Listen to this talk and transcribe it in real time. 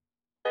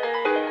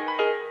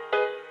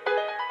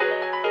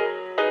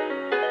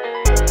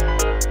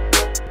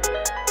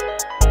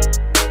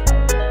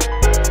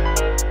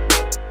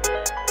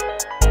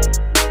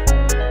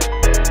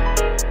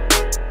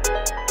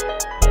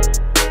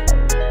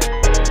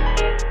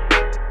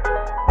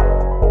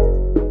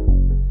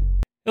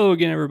Hello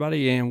again,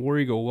 everybody, and War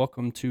Eagle.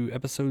 Welcome to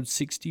episode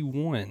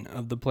 61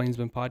 of the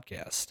Plainsman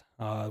podcast.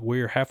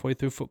 We're halfway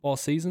through football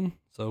season,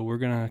 so we're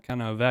going to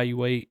kind of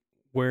evaluate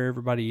where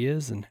everybody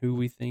is and who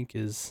we think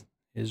is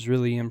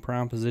really in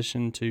prime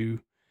position to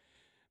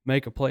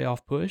make a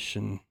playoff push.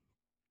 And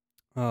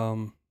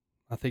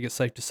I think it's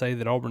safe to say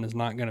that Auburn is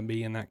not going to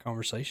be in that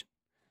conversation.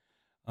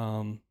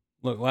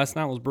 Look, last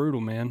night was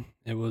brutal, man.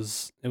 It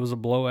was a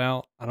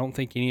blowout. I don't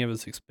think any of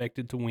us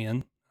expected to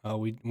win.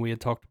 We had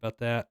talked about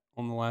that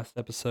on the last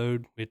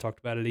episode. We had talked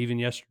about it even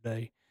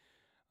yesterday.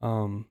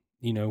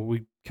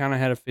 We kind of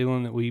had a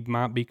feeling that we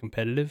might be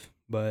competitive,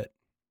 but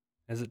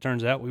as it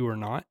turns out, we were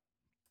not.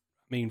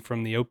 I mean,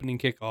 from the opening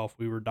kickoff,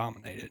 we were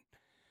dominated.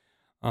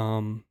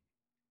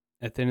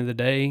 At the end of the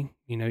day,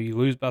 you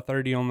lose by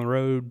 30 on the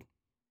road.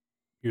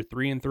 You're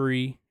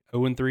 3-3,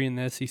 0-3 in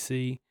the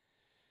SEC.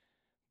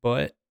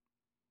 But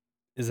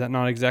is that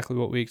not exactly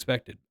what we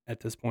expected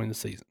at this point in the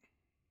season?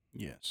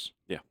 Yes.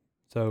 Yeah.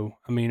 So,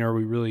 I mean, are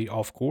we really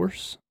off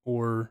course,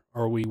 or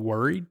are we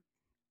worried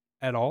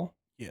at all?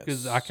 Yes.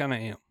 Because I kind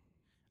of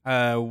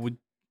am.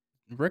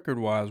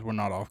 Record-wise, we're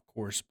not off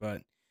course,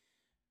 but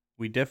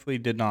we definitely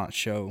did not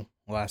show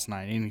last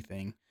night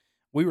anything.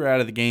 We were out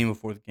of the game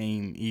before the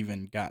game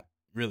even got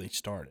really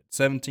started.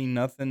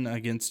 17-0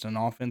 against an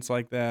offense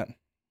like that.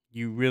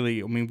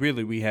 Really,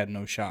 we had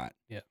no shot.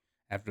 Yeah.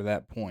 After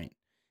that point.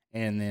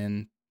 And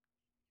then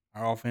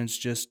our offense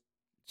just,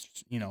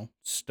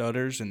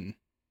 stutters and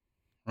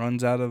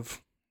runs out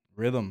of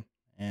rhythm.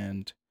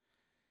 And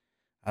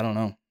I don't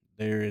know.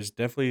 There is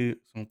definitely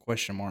some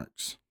question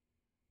marks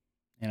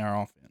in our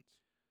offense.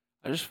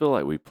 I just feel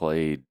like we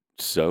played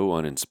so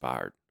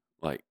uninspired.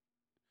 Like,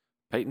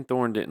 Peyton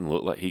Thorne didn't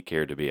look like he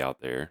cared to be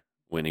out there.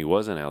 When he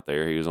wasn't out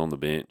there, he was on the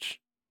bench,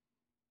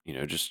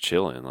 just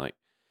chilling. Like,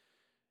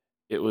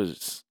 it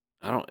was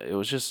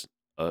just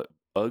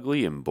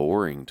ugly and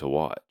boring to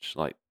watch.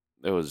 Like,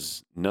 there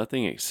was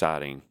nothing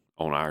exciting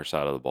on our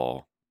side of the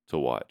ball to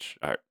watch.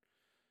 Our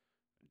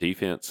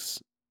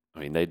defense,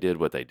 they did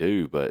what they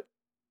do, but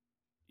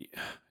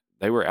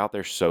they were out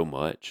there so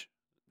much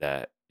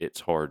that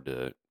it's hard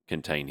to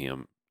contain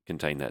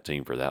that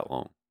team for that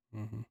long.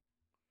 Mm-hmm.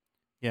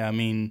 Yeah,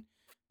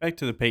 back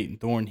to the Peyton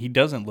Thorne, he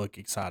doesn't look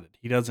excited.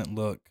 He doesn't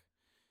look,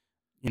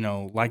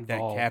 like Involved.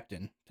 that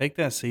captain. Take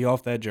that C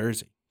off that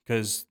jersey,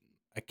 because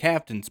a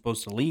captain's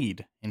supposed to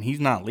lead, and he's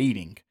not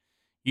leading.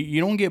 You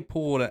don't get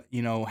pulled at,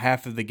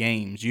 half of the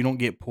games. You don't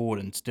get pulled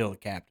and still a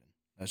captain.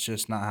 That's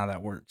just not how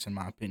that works, in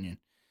my opinion.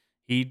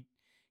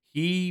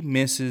 He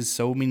misses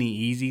so many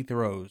easy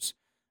throws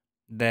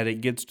that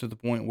it gets to the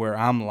point where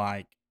I'm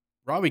like,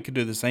 Robbie could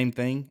do the same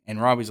thing,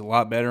 and Robbie's a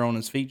lot better on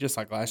his feet, just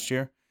like last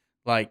year.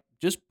 Like,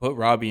 just put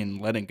Robbie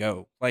and let it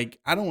go. Like,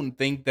 I don't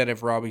think that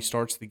if Robbie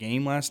starts the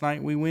game last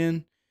night, we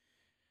win.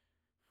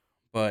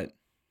 But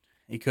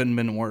it couldn't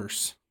have been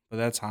worse. But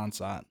that's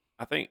hindsight.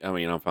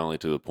 I'm finally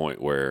to the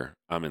point where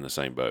I'm in the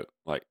same boat.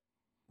 Like,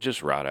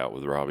 just ride out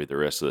with Robbie the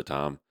rest of the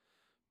time.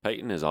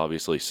 Peyton is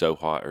obviously so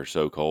hot or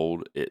so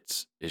cold,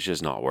 it's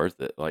just not worth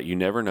it. Like, you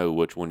never know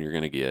which one you're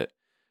going to get.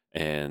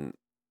 And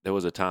there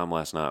was a time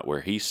last night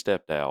where he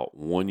stepped out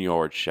 1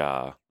 yard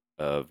shy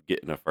of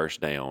getting a first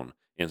down,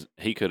 and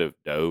he could have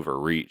dove or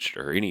reached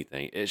or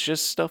anything. It's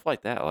just stuff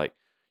like that. Like,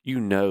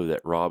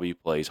 that Robbie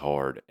plays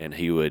hard, and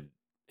he would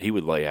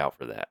lay out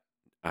for that.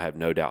 I have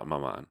no doubt in my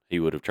mind. He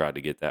would have tried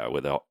to get that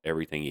with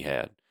everything he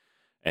had.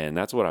 And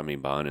that's what I mean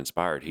by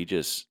uninspired.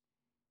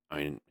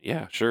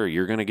 Yeah, sure,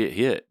 you're going to get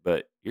hit,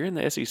 but you're in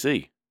the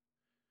SEC.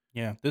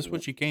 Yeah, this is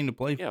what you came to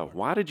play for. Yeah,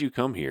 why did you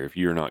come here if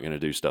you're not going to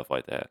do stuff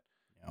like that?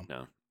 Yeah.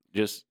 No,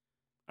 just,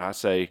 I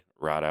say,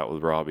 ride out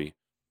with Robbie.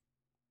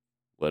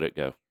 Let it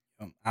go.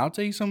 I'll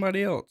tell you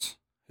somebody else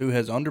who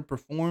has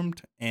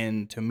underperformed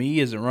and to me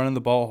isn't running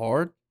the ball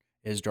hard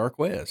is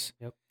Jarquez.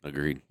 Yep.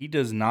 Agreed. He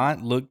does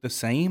not look the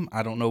same.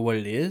 I don't know what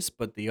it is,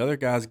 but the other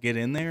guys get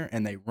in there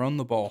and they run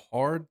the ball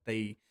hard.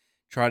 They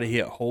try to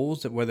hit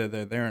holes, whether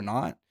they're there or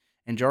not.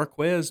 And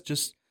Jarquez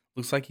just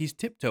looks like he's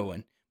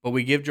tiptoeing. But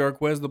we give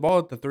Jarquez the ball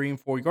at the 3 and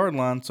 4 yard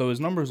line, so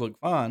his numbers look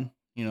fine,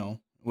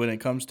 when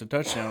it comes to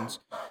touchdowns.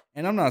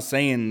 And I'm not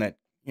saying that,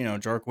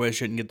 Jarquez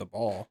shouldn't get the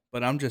ball,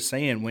 but I'm just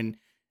saying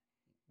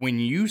when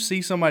you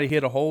see somebody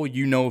hit a hole,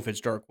 you know if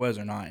it's Jarquez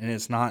or not, and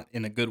it's not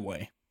in a good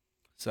way.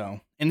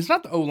 So, and it's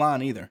not the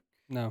O-line either.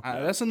 No.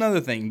 That's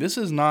another thing. This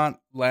is not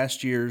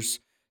last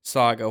year's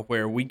saga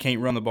where we can't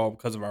run the ball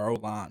because of our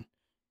O-line.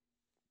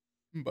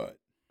 But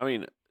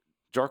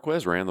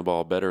Jarquez ran the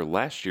ball better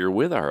last year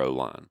with our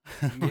O-line.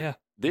 Yeah.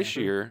 This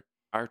year,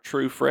 our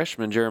true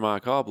freshman,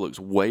 Jeremiah Cobb, looks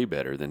way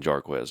better than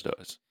Jarquez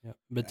does. Yeah.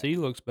 But he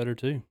looks better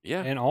too.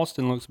 Yeah. And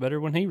Austin looks better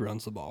when he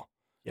runs the ball.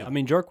 Yeah.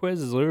 Jarquez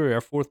is literally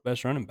our fourth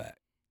best running back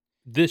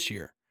this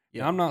year.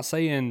 Yeah. Now, I'm not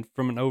saying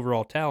from an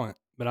overall talent,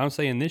 but I'm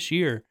saying this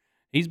year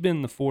he's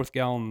been the fourth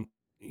guy on,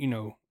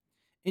 And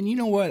you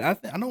know what? I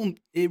don't.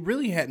 It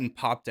really hadn't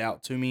popped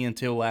out to me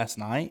until last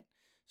night.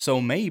 So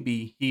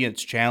maybe he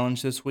gets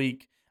challenged this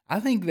week. I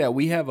think that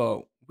we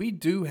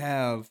do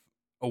have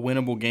a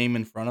winnable game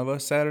in front of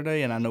us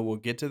Saturday, and I know we'll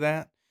get to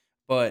that.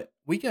 But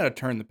we got to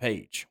turn the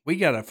page. We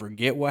got to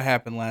forget what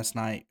happened last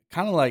night.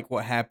 Kind of like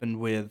what happened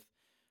with,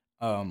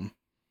 who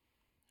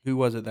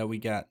was it that we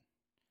got?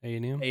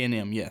 A&M.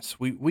 A&M, yes.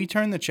 We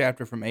turned the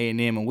chapter from A&M,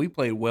 and we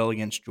played well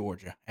against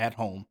Georgia at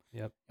home.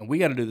 Yep. And we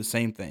got to do the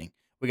same thing.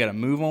 We got to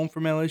move on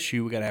from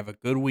LSU. We got to have a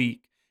good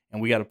week,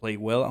 and we got to play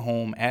well at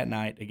home at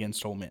night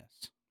against Ole Miss.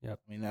 Yep.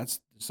 I mean,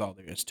 that's all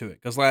there is to it.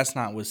 Because last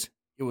night was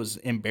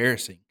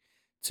embarrassing.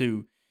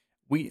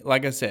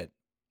 Like I said,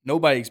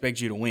 nobody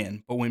expects you to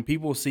win, but when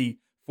people see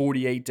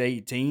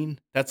 48-18,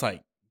 that's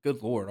like,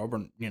 good Lord,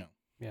 Auburn. Yeah.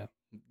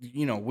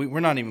 We're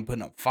not even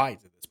putting up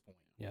fights at this point.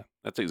 Yeah.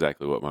 That's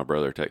exactly what my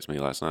brother texted me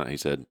last night. He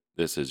said,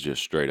 "This is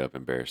just straight up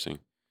embarrassing."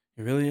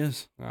 It really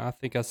is. I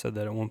think I said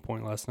that at one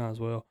point last night as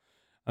well.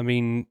 I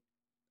mean,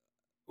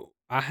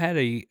 I had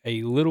a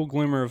little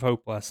glimmer of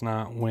hope last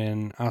night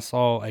when I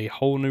saw a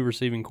whole new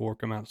receiving corps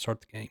come out to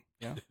start the game.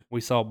 Yeah.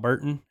 We saw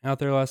Burton out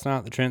there last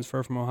night, the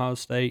transfer from Ohio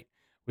State.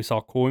 We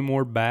saw Coy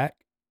Moore back,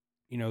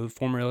 the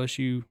former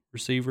LSU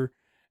receiver,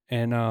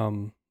 and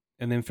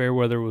then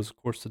Fairweather was, of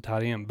course, the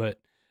tight end. But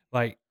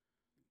like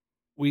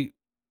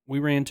we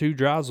ran 2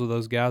 drives with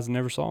those guys and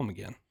never saw them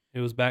again. It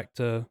was back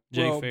to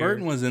Jay Fair.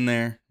 Burton was in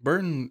there.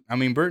 Burton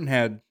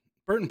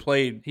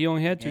played. He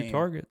only had 2 game.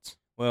 targets.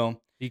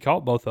 Well, He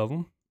caught both of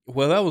them.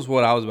 Well, that was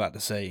what I was about to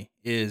say,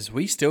 is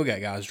we still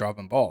got guys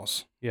dropping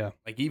balls. Yeah.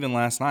 Like even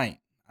last night.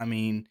 I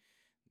mean,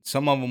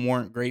 some of them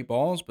weren't great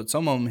balls, but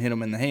some of them hit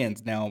them in the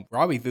hands. Now,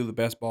 Robbie threw the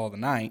best ball of the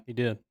night. He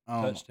did.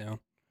 Touchdown.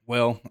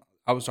 Well,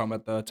 I was talking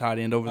about the tight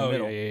end over the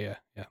middle. Yeah.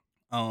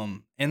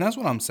 And that's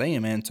what I'm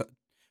saying, man.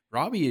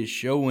 Robbie is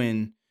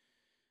showing,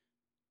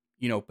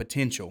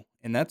 potential.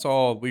 And that's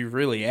all we've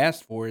really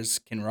asked for is,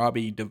 can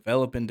Robbie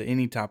develop into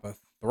any type of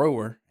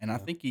thrower? And I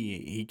think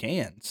he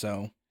can.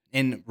 So,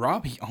 and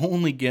Robbie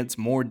only gets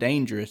more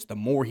dangerous the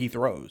more he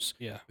throws.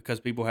 Yeah. Because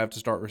people have to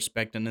start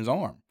respecting his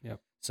arm. Yep.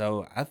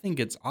 So I think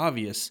it's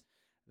obvious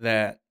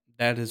that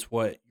is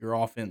what your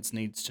offense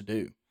needs to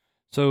do.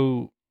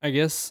 So I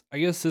guess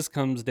this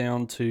comes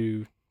down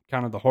to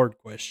kind of the hard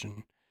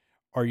question.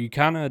 Are you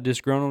kind of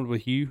disgruntled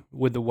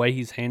with the way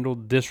he's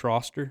handled this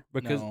roster?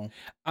 Because No.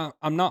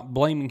 I'm not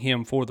blaming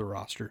him for the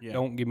roster. Yeah.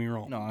 Don't get me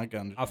wrong. No, I can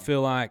understand. I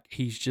feel like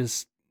he's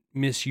just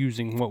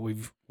misusing what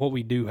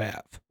we do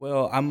have.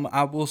 Well,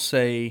 I will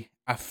say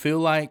I feel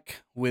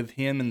like with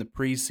him in the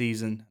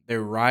preseason,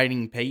 they're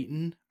riding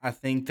Peyton. I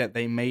think that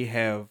they may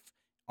have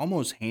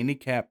almost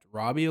handicapped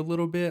Robbie a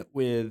little bit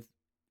with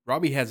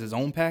Robbie has his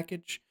own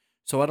package.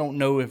 So I don't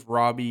know if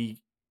Robbie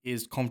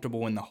is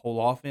comfortable in the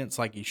whole offense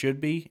like he should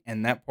be.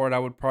 And that part I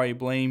would probably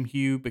blame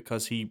Hugh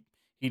because he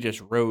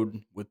just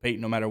rode with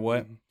Peyton no matter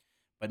what. Mhm.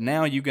 But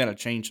now you got to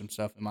change some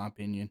stuff, in my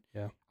opinion.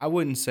 Yeah. I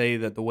wouldn't say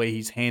that the way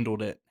he's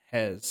handled it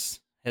has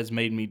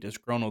made me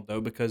disgruntled,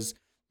 though, because,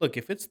 look,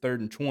 if it's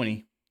 3rd and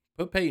 20,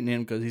 put Peyton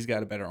in because he's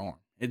got a better arm.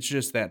 It's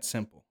just that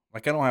simple.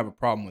 Like, I don't have a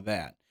problem with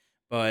that.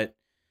 But,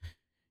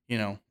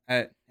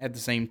 at the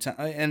same time,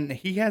 and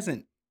he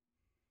hasn't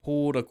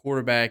pulled a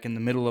quarterback in the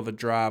middle of a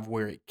drive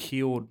where it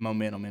killed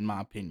momentum, in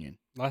my opinion.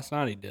 Last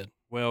night he did.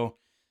 Well,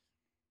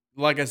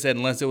 like I said,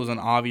 unless it was an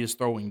obvious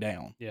throwing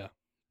down. Yeah.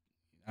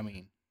 I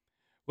mean,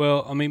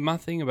 my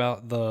thing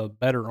about the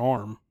better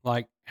arm,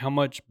 like how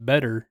much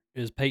better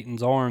is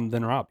Peyton's arm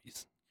than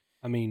Robbie's?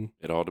 I mean,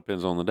 It all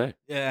depends on the day.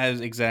 yeah,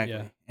 exactly.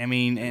 Yeah. I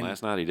mean, And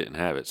last night he didn't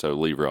have it, so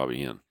leave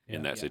Robbie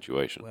in that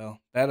situation. Well,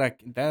 that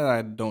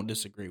I don't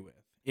disagree with,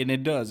 and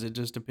it does. It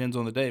just depends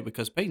on the day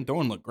because Peyton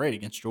Thorne looked great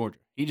against Georgia.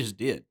 He just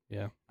did.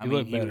 yeah. I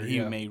mean, he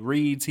made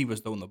reads. He was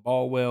throwing the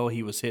ball well.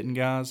 He was hitting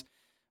guys,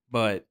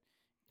 but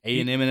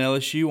A&M and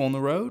LSU on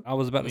the road. I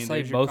was about to say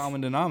there's your both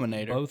common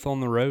denominator. both on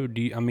the road.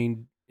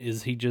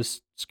 Is he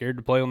just scared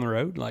to play on the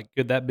road? Like,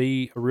 could that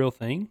be a real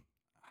thing?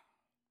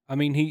 I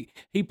mean,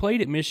 he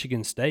played at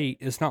Michigan State.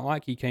 It's not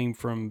like he came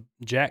from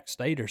Jack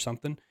State or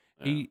something.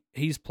 Yeah.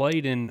 He's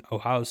played in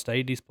Ohio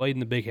State. He's played in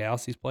the Big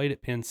House. He's played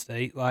at Penn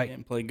State. He Like,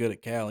 didn't play good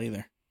at Cal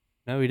either.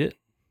 no, he didn't.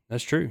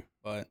 That's true.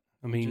 But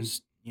I mean,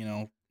 just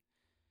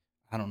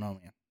I don't know,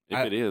 man.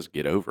 If it is,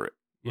 get over it.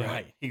 yeah,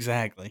 Right,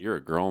 exactly. You're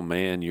a grown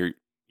man.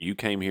 You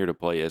came here to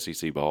play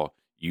SEC ball.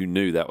 You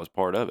knew that was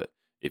part of it.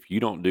 If you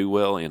don't do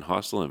well in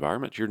hostile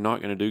environments, you're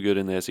not going to do good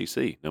in the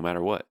SEC, no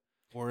matter what.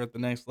 Or at the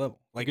next level.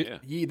 Like,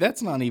 Yeah.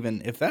 that's not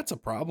even, if that's a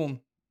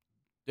problem,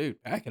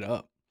 dude, back it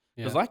up.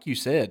 Because like you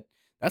said,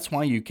 that's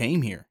why you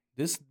came here.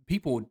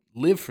 People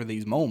live for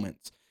these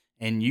moments,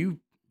 and you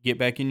get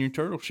back in your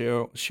turtle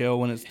shell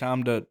when it's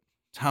time to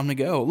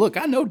go. Look,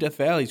 I know Death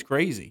Valley's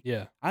crazy.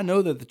 yeah. I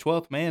know that the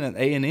 12th man at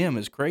A&M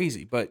is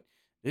crazy, but,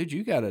 dude,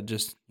 you got to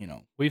just,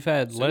 We've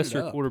had suit it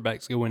lesser up.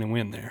 quarterbacks go in and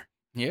win there.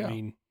 yeah. I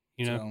mean,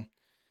 So,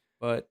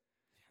 but,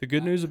 the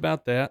good news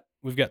about that,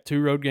 we've got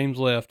 2 road games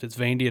left. It's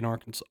Vandy and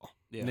Arkansas.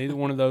 yeah. Neither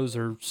one of those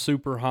are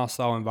super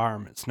hostile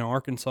environments. Now,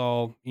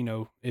 Arkansas,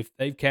 if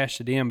they've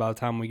cashed it in by the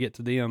time we get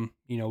to them,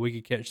 we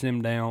could catch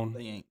them down.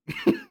 They ain't.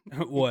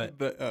 What?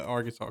 The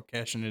Arkansas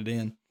cashing it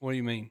in. What do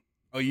you mean?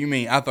 Oh, you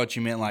mean? I thought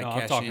you meant like No, I'm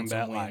cash talking in some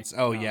about, like, wins.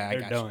 Oh, no, yeah, I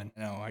they're got done.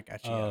 you. No, I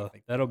got you. Yeah,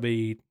 That'll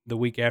be the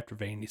week after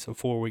Vandy, so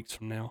 4 weeks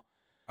from now.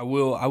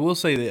 I will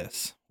say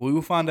this. We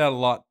will find out a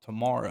lot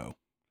tomorrow.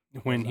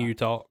 When Hugh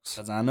talks.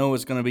 Because I know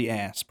it's going to be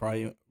asked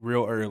probably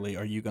real early,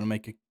 are you going to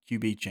make a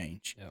QB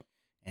change? Yep.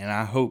 And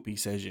I hope he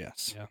says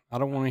yes. Yeah. I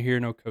don't want to hear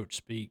no coach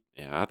speak.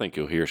 Yeah, I think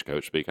he'll hear his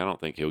coach speak. I don't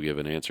think he'll give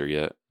an answer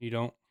yet. You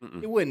don't?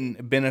 Mm-mm. It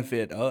wouldn't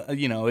benefit,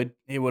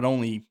 it would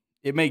only,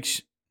 it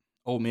makes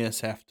Ole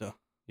Miss have to.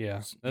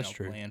 Yeah, that's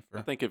true. Plan for.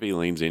 I think if he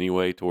leans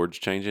anyway towards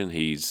changing,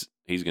 he's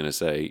going to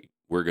say,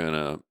 we're going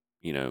to,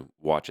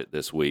 watch it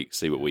this week,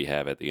 see what we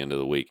have at the end of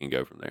the week, and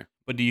go from there.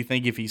 But do you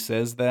think if he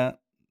says that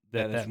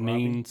that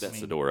means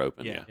that's the door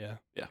open? Yeah. Yeah.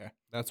 Okay.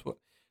 That's what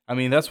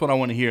I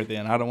want to hear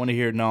then. I don't want to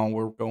hear, no,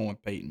 we're going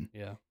with Peyton.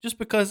 Yeah. Just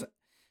because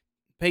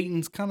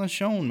Peyton's kind of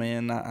shown,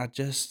 man. I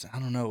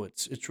don't know.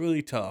 It's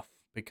really tough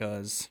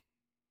because,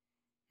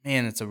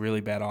 man, it's a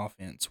really bad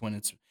offense. When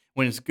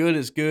it's good,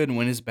 it's good, and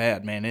when it's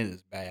bad, man, it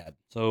is bad.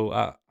 So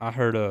I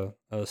heard a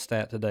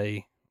stat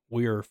today.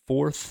 We are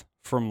 4th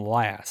from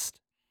last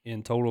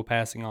in total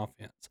passing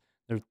offense.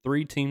 There are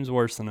 3 teams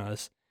worse than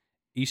us: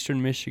 Eastern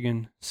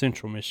Michigan,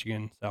 Central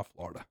Michigan, South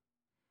Florida.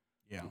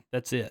 Yeah.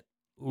 That's it.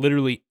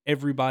 Literally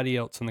everybody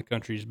else in the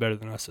country is better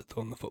than us at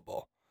throwing the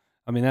football.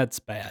 I mean, that's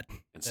bad.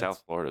 And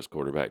South Florida's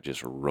quarterback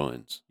just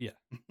runs. Yeah.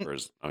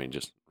 Just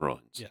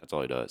runs. Yeah. That's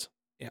all he does.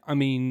 Yeah, I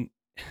mean,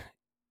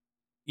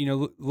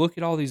 look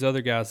at all these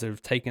other guys that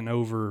have taken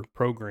over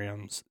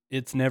programs.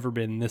 It's never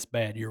been this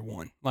bad year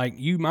one. Like,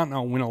 you might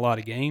not win a lot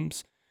of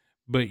games,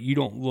 but you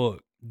don't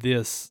look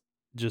this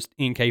just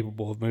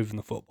incapable of moving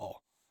the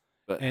football.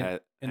 But And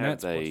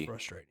that's what's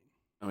frustrating.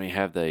 I mean,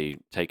 have they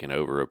taken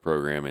over a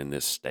program in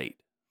this state?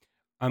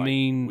 I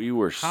mean, we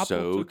were Heupel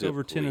so took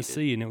over depleted.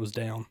 Tennessee and it was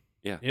down.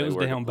 Yeah, It was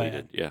down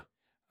depleted. bad.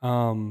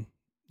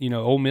 Yeah.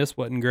 Ole Miss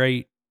wasn't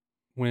great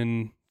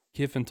when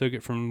Kiffin took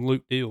it from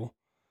Luke Deal.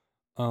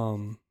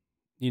 Luke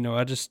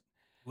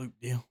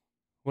Deal.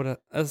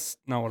 That's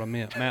not what I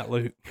meant. Matt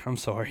Luke. I'm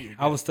sorry.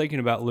 I was thinking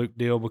about Luke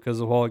Deal because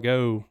a while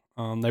ago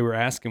they were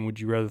asking, would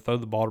you rather throw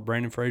the ball to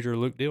Brandon Frazier or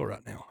Luke Deal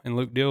right now? And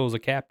Luke Deal is a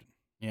captain.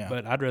 Yeah.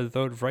 But I'd rather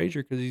throw it to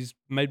Frazier because he's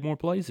made more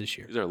plays this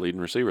year. He's our leading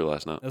receiver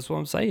last night. That's what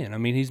I'm saying. I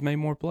mean, he's made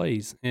more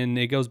plays. And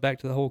it goes back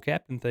to the whole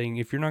captain thing.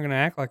 If you're not going to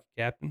act like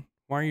a captain,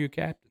 why are you a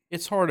captain?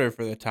 It's harder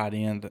for the tight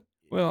end.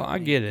 Well, I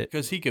get it.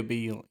 Because he could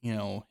be,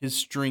 his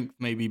strength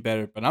may be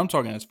better. But I'm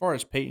talking as far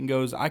as Peyton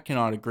goes, I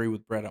cannot agree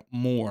with Brett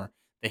more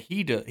that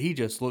he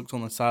just looks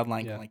on the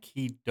sideline like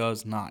he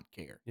does not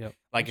care. Yep.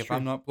 Like, That's if true.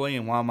 I'm not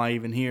playing, why am I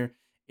even here?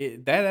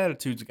 That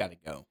attitude's got to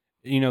go.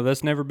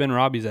 That's never been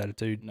Robbie's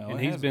attitude. No, and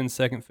it he's hasn't. been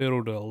second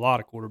fiddle to a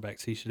lot of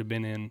quarterbacks he should have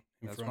been in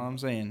That's front what of. I'm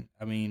saying.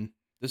 I mean,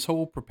 this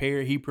whole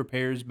he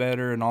prepares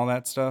better and all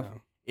that stuff.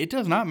 No. It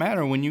does not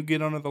matter when you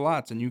get under the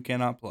lights and you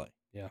cannot play.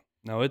 Yeah.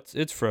 No,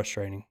 it's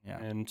frustrating. Yeah.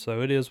 And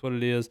so it is what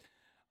it is.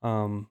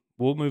 We'll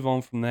move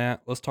on from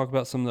that. Let's talk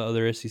about some of the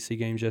other SEC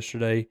games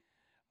yesterday.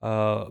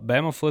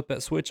 Bama flipped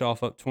that switch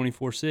off up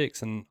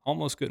 24-6 and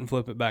almost couldn't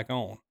flip it back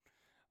on.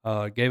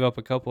 Gave up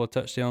a couple of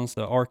touchdowns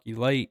to Archie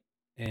late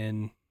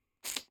and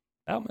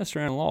out messed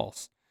around and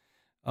lost.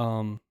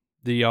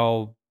 Do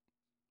y'all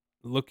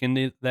look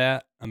into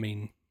that? I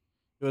mean,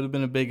 It would have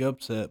been a big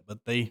upset, but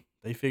they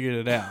figured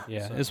it out.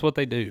 yeah, so. it's what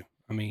they do.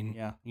 I mean,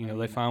 Yeah,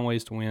 they find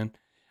ways to win.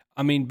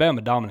 I mean,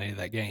 Bama dominated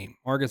that game.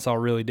 Arkansas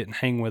really didn't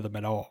hang with them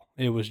at all.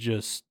 It was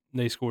just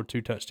they scored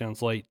 2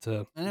 touchdowns late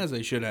to. And as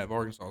they should have.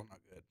 Arkansas is not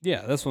good.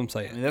 Yeah, that's what I'm I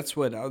saying. mean, that's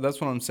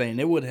what I'm saying.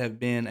 It would have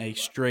been a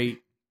straight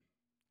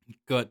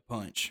gut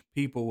punch.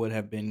 People would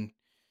have been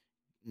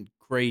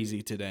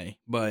crazy today,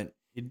 but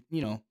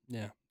Yeah,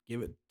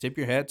 tip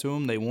your hat to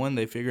them. They won.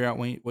 They figure out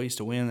ways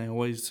to win. They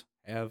always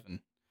have, and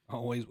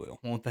always will.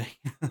 won't they?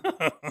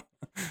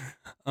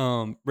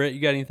 Brett, you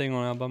got anything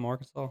on Alabama,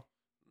 Arkansas?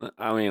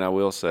 I mean, I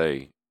will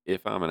say,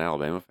 if I'm an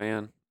Alabama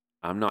fan,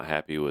 I'm not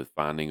happy with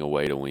finding a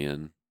way to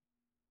win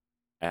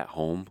at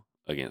home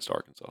against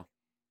Arkansas.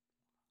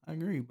 I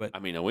agree, but I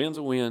mean, a win's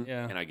a win,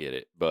 Yeah. and I get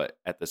it. But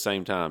at the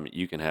same time,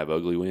 you can have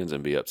ugly wins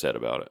and be upset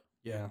about it.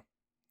 Yeah.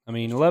 I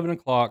mean, 11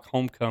 o'clock,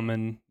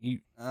 homecoming.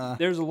 uh,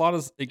 There's a lot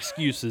of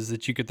excuses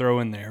that you could throw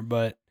in there,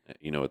 but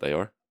You know what they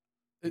are?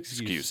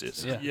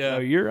 Excuses. Yeah, Yeah. No,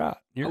 you're right.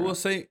 I will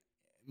say,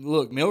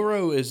 look,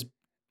 Milroe is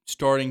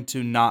starting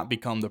to not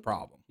become the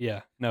problem.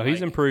 Yeah, no,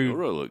 he's Like, improved.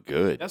 Milroe looked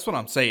good. That's what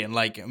I'm saying.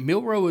 Like,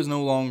 Milroe is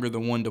no longer the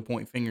one to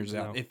point fingers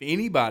out. No. If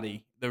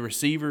anybody, the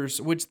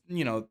receivers, which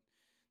the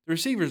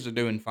receivers are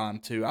doing fine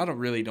too. I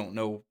don't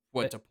know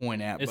what to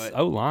point at, It's but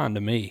O line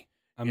to me.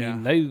 I Yeah.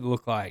 mean, they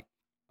look like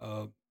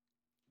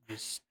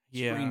just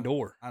Yeah. screen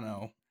door. I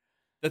know.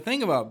 The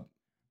thing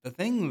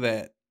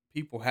that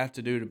people have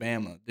to do to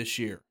Bama this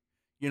year,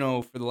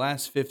 for the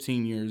last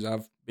 15 years,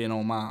 I've been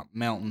on my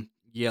mountain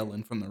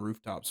yelling from the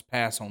rooftops,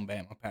 pass on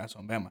Bama, pass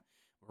on Bama.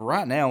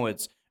 Right now,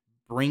 it's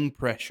bring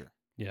pressure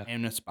Yeah.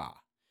 and a spy.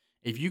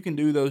 If you can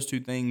do those two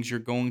things, you're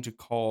going to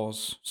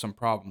cause some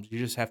problems. You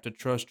just have to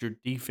trust your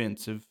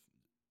defensive,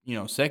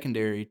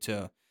 secondary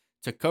to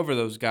cover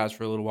those guys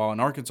for a little while.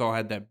 And Arkansas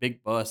had that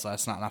big bust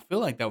last night, and I feel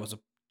like that was a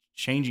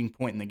changing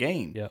point in the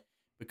game. Yep.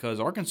 Because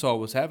Arkansas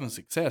was having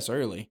success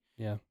early.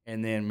 Yeah.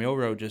 And then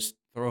Milroe just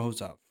throws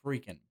a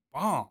freaking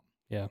bomb.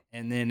 Yeah.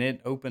 And then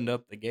it opened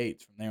up the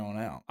gates from there on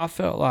out. I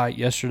felt like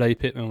yesterday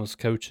Pittman was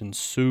coaching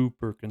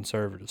super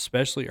conservative,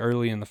 especially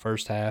early in the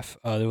first half.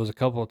 There was a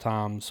couple of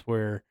times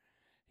where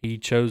he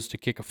chose to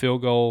kick a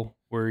field goal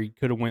where he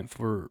could have went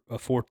for a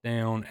fourth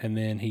down, and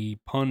then he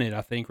punted,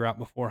 I think, right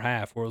before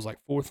half, where it was like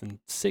 4th and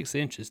 6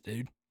 inches,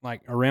 dude,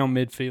 like around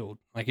midfield.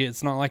 Like,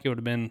 it's not like it would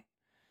have been,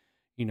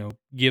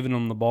 giving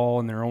them the ball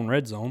in their own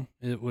red zone.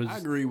 It was. I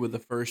agree with the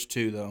first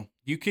two, though.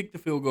 You kick the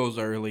field goals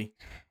early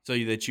so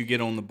that you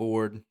get on the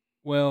board.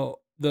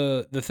 Well,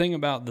 the thing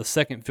about the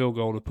second field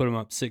goal to put them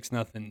up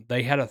 6-0,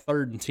 they had a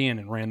 3rd and 10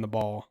 and ran the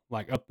ball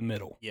like up the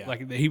middle. Yeah.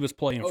 Like he was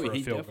playing for a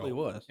he field definitely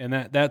goal. was. And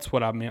that's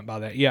what I meant by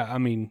that. Yeah, I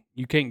mean,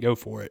 you can't go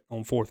for it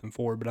on 4th and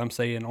 4, but I'm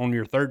saying on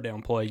your 3rd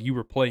down play, you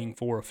were playing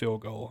for a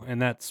field goal,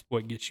 and that's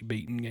what gets you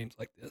beat in games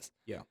like this.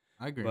 Yeah,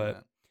 I agree with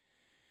that.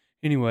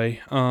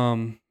 Anyway,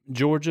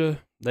 Georgia,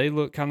 they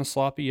looked kind of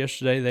sloppy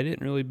yesterday. They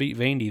didn't really beat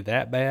Vandy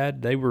that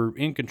bad. They were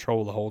in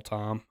control the whole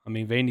time. I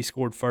mean, Vandy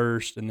scored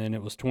first, and then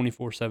it was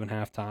 24-7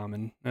 halftime,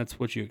 and that's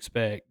what you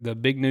expect. The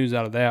big news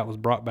out of that was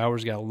Brock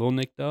Bowers got a little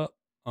nicked up.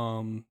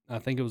 I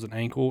think it was an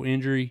ankle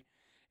injury.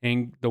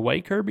 And the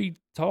way Kirby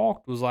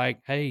talked was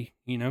like, hey,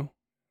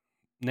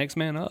 next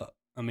man up.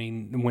 I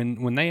mean,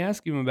 when they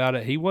asked him about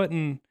it, he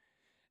wasn't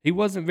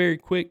very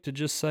quick to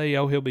just say,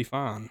 oh, he'll be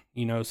fine,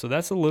 so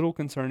that's a little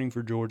concerning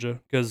for Georgia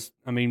because,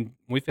 I mean,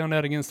 we found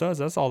out against us,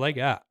 that's all they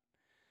got.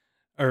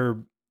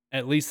 Or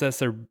at least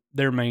that's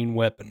their main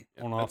weapon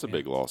on offense. That's a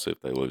big loss if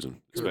they lose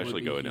them,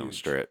 especially going down the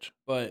stretch.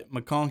 But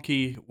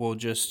McConkey will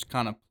just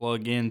kind of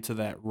plug into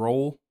that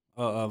role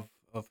of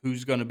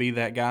who's going to be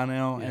that guy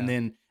now. Yeah. And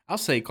then I'll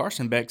say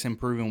Carson Beck's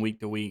improving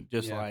week to week,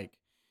 just like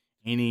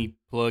any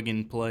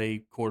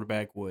plug-and-play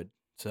quarterback would.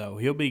 So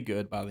he'll be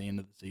good by the end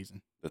of the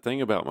season. The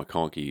thing about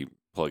McConkey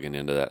plugging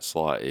into that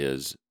slot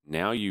is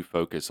now you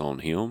focus on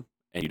him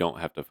and you don't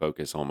have to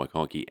focus on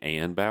McConkey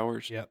and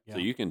Bowers. Yep. So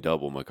you can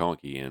double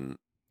McConkey and,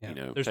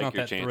 There's take not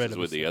your that threat chances of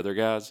with a the set. other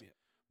guys. Yeah.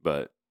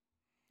 But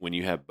when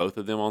you have both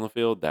of them on the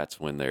field, that's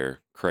when they're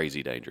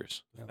crazy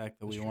dangerous. The fact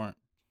that we weren't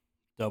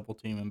double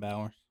teaming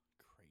Bowers,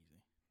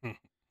 crazy.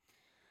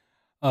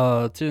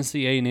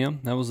 Tennessee A&M,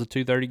 that was a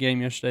 2:30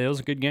 game yesterday. It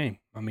was a good game.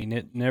 I mean,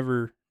 it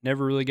never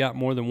really got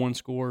more than one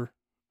score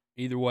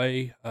either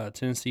way.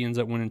 Tennessee ends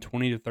up winning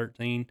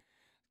 20-13.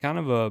 Kind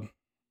of I'm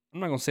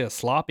not going to say a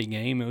sloppy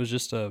game. It was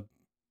just I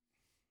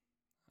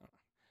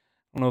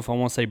don't know if I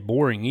want to say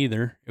boring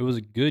either. It was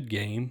a good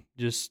game,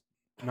 just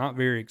not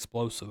very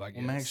explosive, I guess.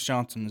 Well, Max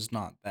Johnson is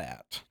not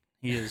that.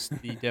 He is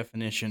the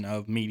definition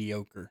of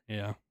mediocre.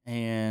 Yeah.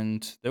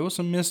 And there was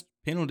some missed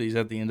penalties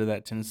at the end of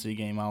that Tennessee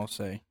game, I will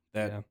say,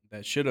 that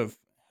should have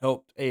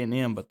helped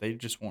A&M, but they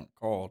just weren't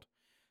called.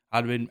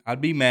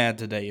 I'd be mad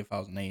today if I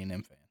was an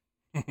A&M fan.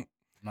 I'm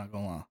not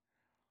going to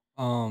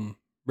lie.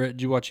 Brett,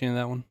 did you watch any of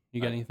that one?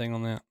 You got anything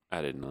on that?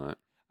 I did not.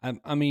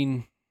 I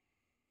mean,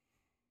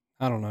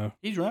 I don't know.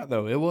 He's right,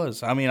 though. It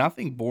was. I mean, I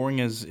think boring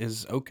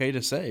is okay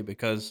to say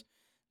because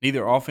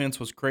neither offense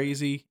was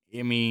crazy.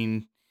 I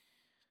mean,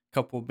 a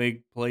couple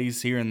big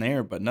plays here and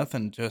there, but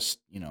nothing just,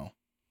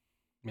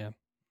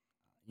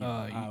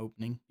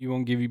 eye-opening. You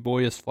want to give your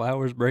boy his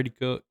flowers? Brady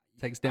Cook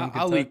takes down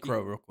Kentucky. I'll eat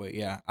crow real quick,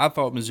 yeah. I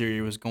thought Missouri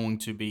was going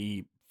to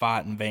be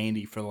fighting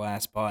Vandy for the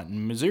last spot,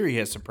 and Missouri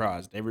has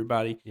surprised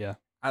everybody. Yeah.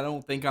 I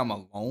don't think I'm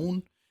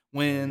alone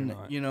when,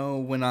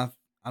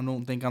 I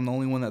don't think I'm the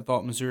only one that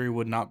thought Missouri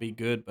would not be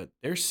good, but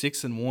they're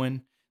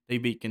 6-1. They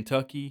beat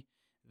Kentucky.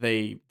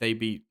 They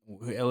beat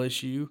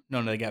LSU.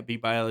 No, they got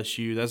beat by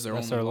LSU. That's That's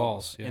only their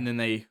loss. loss, yeah. And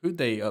then who'd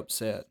they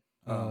upset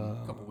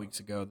a couple weeks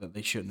ago that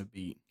they shouldn't have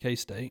beat?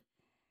 K-State.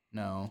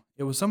 No,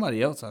 it was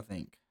somebody else, I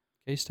think.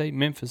 K-State,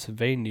 Memphis, and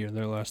Vandy are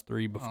their last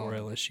three before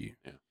LSU.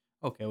 Yeah.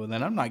 Okay, well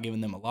then I'm not giving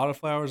them a lot of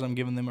flowers. I'm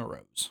giving them a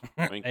rose.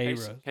 I mean,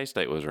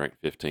 K-State was ranked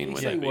 15 when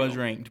they K-State beat was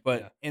them. ranked,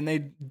 but and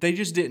they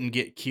just didn't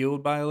get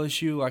killed by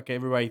LSU like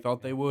everybody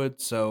thought they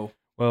would. So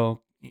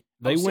well,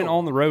 they still- went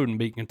on the road and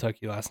beat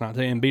Kentucky last night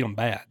and beat them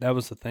bad. That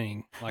was the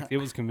thing. Like it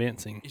was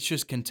convincing. it's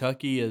just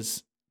Kentucky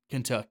is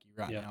Kentucky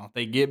right Yeah. now.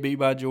 They get beat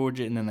by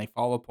Georgia and then they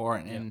fall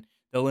apart, and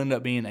they'll end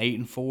up being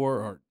 8-4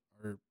 or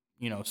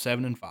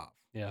 7-5.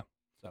 Yeah.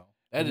 So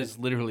that is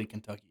literally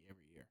Kentucky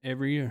every year.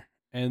 Every year.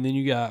 And then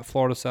you got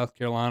Florida, South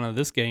Carolina.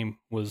 This game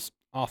was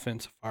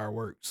offensive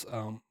fireworks.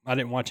 I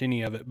didn't watch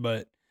any of it,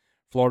 but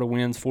Florida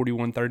wins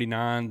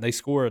 41-39. They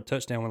score a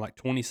touchdown with like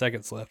 20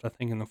 seconds left. I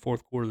think in the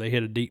fourth quarter they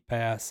hit a deep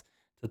pass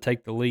to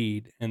take the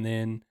lead. And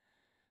then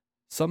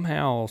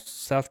somehow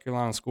South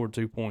Carolina scored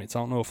 2 points. I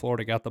don't know if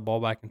Florida got the ball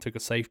back and took a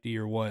safety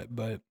or what.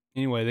 But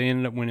anyway, they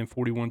ended up winning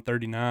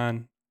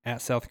 41-39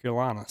 at South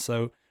Carolina.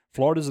 So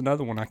Florida's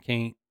another one I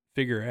can't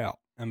figure out.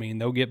 I mean,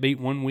 they'll get beat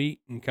one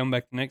week and come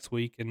back the next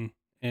week and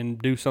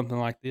do something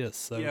like this.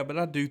 So Yeah, but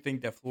I do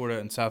think that Florida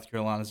and South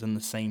Carolina's in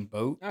the same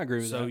boat. I agree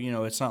with So,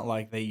 that. it's not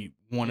like they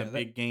won a Yeah,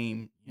 big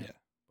game. yeah.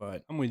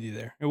 But I'm with you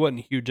there. It wasn't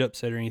a huge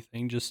upset or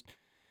anything. Just,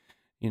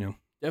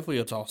 definitely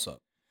a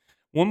toss-up.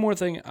 One more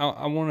thing,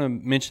 I want to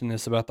mention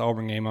this about the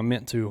Auburn game. I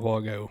meant to a while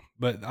ago.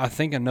 But I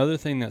think another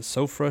thing that's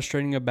so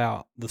frustrating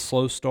about the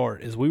slow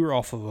start is we were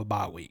off of a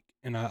bye week.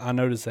 and I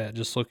noticed that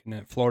just looking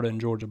at Florida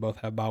and Georgia both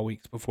have bye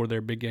weeks before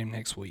their big game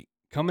next week.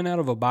 Coming out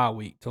of a bye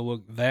week to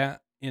look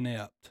that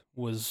inept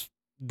was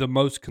the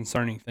most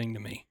concerning thing to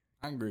me.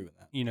 I agree with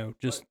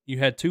that. You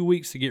had 2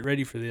 weeks to get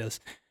ready for this,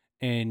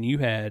 and you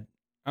had,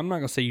 I'm not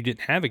going to say you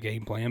didn't have a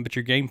game plan, but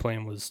your game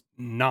plan was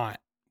not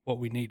what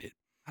we needed.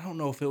 I don't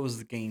know if it was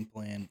the game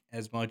plan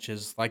as much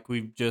as like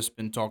we've just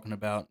been talking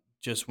about.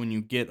 Just when you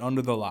get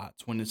under the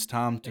lights, when it's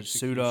time to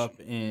suit up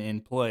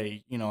and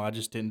play, I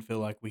just didn't feel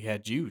like we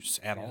had juice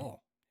at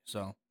all.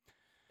 So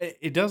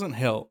it doesn't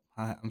help.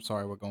 I'm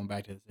sorry, we're going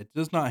back to this. It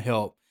does not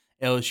help.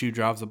 LSU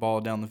drives the ball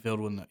down the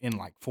field in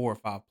like 4 or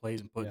 5 plays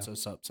and puts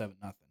us up 7-0.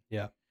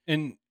 Yeah,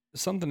 and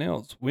something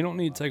else we don't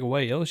need to take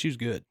away. LSU's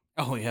good.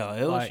 Oh yeah,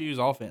 LSU's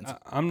offense.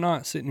 I'm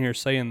not sitting here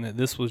saying that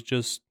this was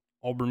just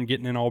Auburn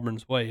getting in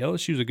Auburn's way.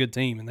 LSU's a good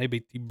team, and they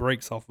beat the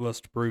brakes off of us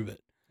to prove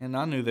it. And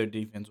I knew their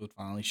defense would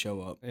finally show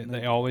up.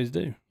 They always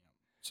do.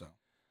 So,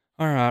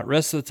 all right,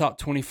 rest of the top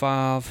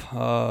 25,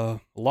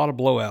 a lot of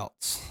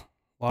blowouts.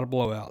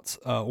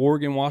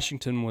 Oregon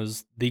Washington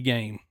was the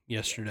game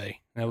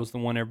yesterday. That was the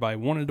one everybody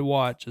wanted to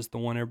watch. It's the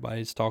one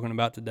everybody's talking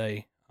about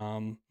today.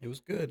 It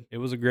was good. It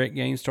was a great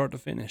game start to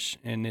finish,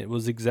 and it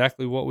was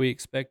exactly what we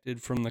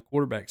expected from the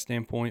quarterback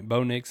standpoint.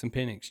 Bo Nix and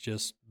Penix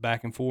just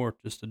back and forth,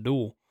 just a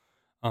duel.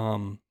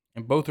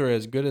 And both are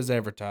as good as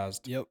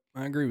advertised. Yep,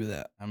 I agree with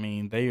that. I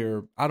mean, they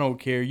are. I don't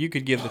care. You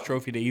could give the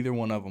trophy to either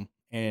one of them,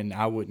 and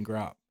I wouldn't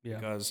gripe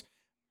because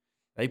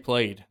they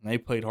played and they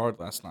played hard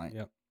last night.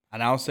 Yep.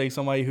 And I'll say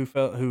somebody who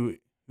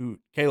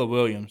Caleb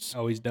Williams.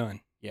 Oh, he's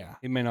done. Yeah,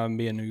 he may not even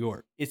be in New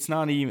York. It's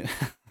not even.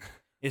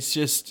 It's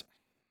just,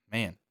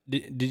 man.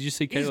 Did you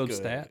see Caleb's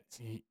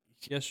stats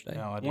yesterday?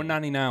 No, I didn't.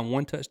 199,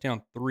 1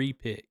 touchdown, 3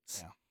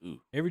 picks. Yeah.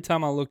 Every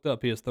time I looked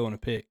up, he was throwing a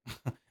pick.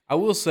 I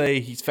will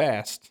say he's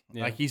fast.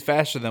 Yeah. Like he's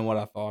faster than what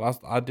I thought.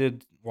 I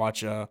did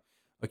watch a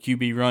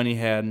QB run he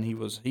had, and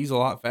he's a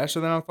lot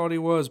faster than I thought he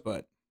was.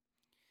 But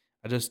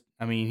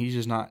he's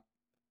just not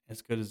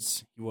as good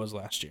as he was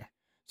last year.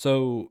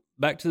 So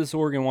back to this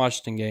Oregon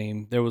Washington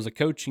game, there was a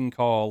coaching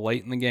call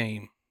late in the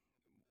game,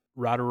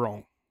 right or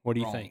wrong. What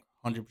do you think?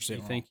 100%.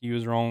 You think he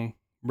was wrong,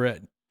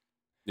 Brett?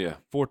 Yeah.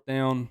 4th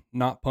down,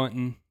 not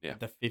punting. Yeah.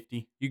 The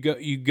 50.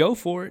 You go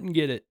for it and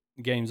get it.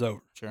 Game's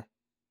over. Sure.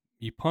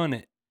 You punt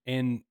it.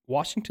 And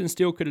Washington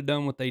still could have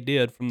done what they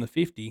did from the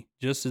 50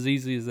 just as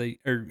easy as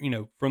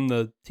from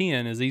the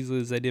 10 as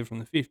easily as they did from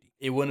the 50.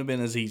 It wouldn't have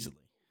been as easily.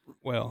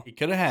 Well, it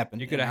could have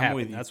happened. It could have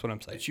happened. That's what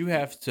I'm saying. But you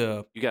have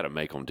to. You got to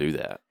make them do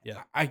that.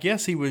 Yeah. I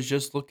guess he was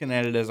just looking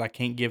at it as I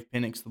can't give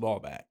Penix the ball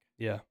back.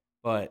 Yeah.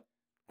 But.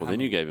 Well, then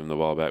you gave him the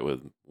ball back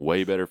with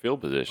way better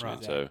field positioning.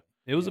 Right. So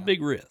it was a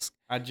big risk.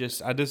 I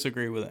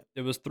disagree with it.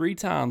 There was 3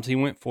 times he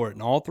went for it,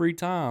 and all 3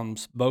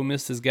 times Bo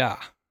missed his guy.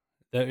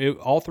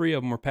 All 3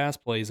 of them were pass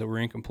plays that were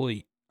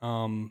incomplete.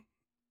 That's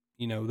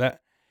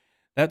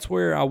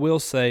where I will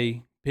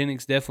say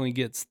Penix definitely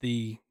gets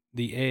the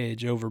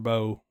edge over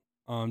Bo,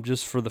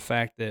 just for the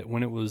fact that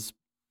when it was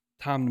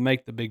time to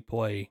make the big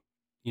play,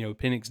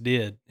 Penix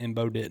did and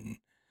Bo didn't.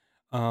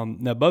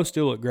 Now Bo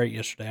still looked great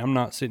yesterday. I'm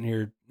not sitting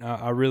here.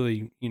 I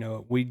really,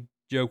 we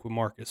joke with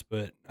Marcus,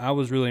 but I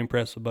was really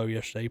impressed with Bo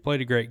yesterday. He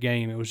played a great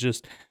game. It was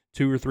just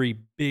 2 or 3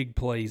 big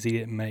plays he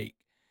didn't make,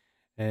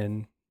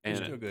 and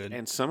still good.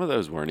 And some of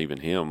those weren't even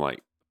him.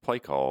 Like play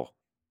call.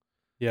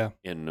 Yeah.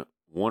 In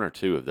 1 or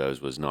 2 of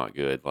those was not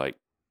good. Like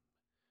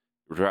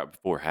right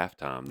before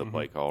halftime, the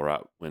play call,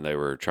 right when they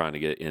were trying to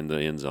get in the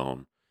end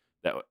zone,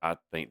 I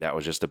think that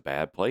was just a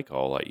bad play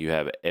call. Like you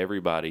have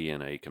everybody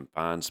in a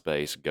confined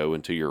space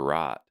going to your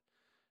right.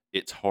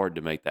 It's hard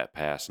to make that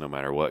pass no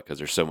matter what because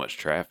there's so much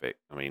traffic.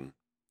 I mean,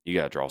 you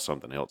got to draw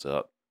something else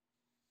up.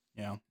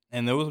 Yeah,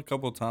 and there was a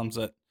couple of times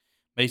that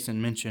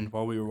Mason mentioned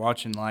while we were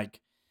watching, like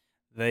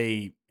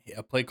a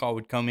play call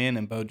would come in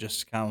and Bo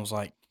just kind of was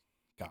like,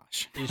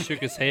 "Gosh," he shook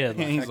his head.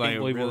 Like, he's I can't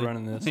believe really? we're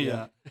running this.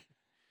 Yeah,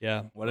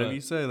 yeah. Whatever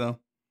you say, though.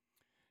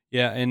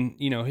 Yeah, and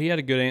he had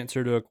a good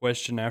answer to a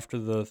question after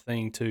the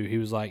thing too. He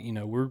was like,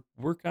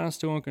 we're kind of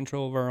still in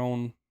control of our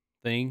own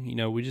thing.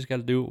 We just got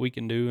to do what we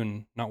can do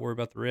and not worry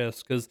about the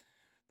rest. Because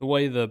the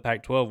way the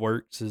Pac-12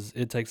 works is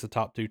it takes the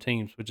top 2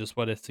 teams, which is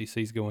what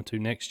SEC's going to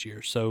next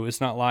year. So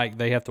it's not like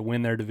they have to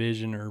win their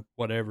division or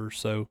whatever.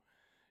 So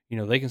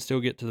they can still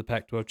get to the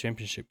Pac-12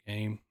 championship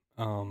game.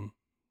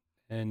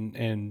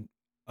 And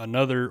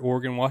another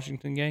Oregon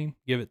Washington game,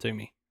 give it to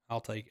me. I'll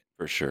take it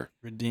for sure.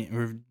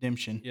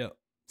 Redemption. Yep.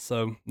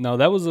 So, no,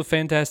 that was a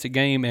fantastic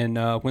game. And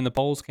when the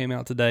polls came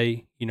out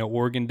today,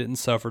 Oregon didn't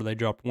suffer. They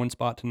dropped 1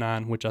 spot to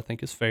 9, which I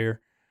think is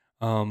fair.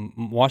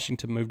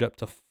 Washington moved up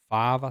to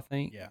 5, I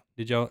think. Yeah.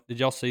 Did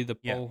y'all see the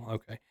poll? Yeah.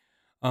 Okay.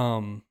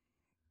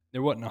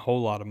 There wasn't a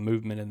whole lot of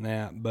movement in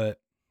that. But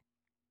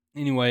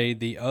anyway,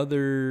 the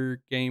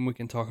other game we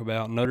can talk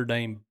about, Notre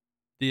Dame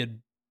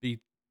did beat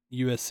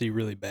USC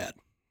really bad.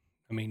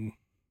 I mean,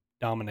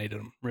 dominated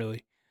them,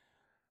 really.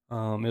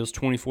 It was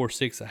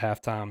 24-6 at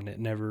halftime, and it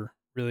never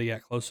really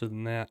got closer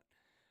than that.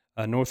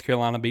 North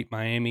Carolina beat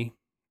Miami,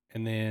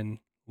 and then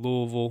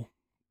Louisville,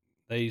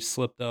 they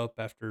slipped up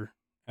after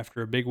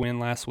a big win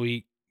last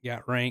week,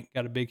 got ranked,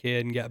 got a big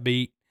head, and got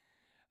beat.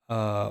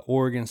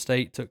 Oregon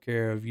State took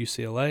care of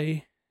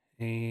UCLA,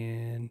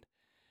 and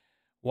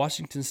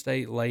Washington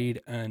State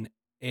laid an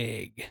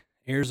egg.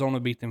 Arizona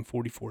beat them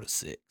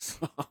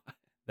 44-6.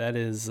 That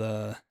is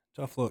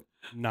Tough look.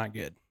 not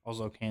good.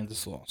 Also,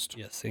 Kansas lost.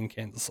 Yes, in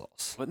Kansas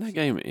lost. Wasn't that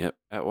game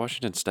at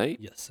Washington State?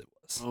 Yes, it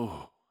was.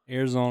 Oh,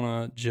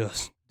 Arizona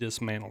just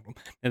dismantled them.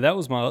 And that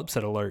was my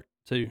upset alert,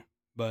 too.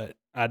 But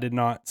I did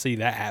not see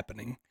that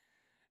happening.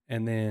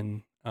 And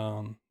then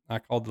I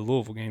called the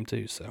Louisville game,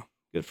 too. So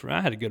good for me.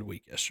 I had a good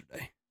week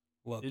yesterday.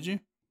 Loved Did you?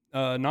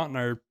 it. Not in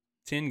our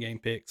 10-game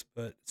picks,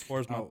 but as far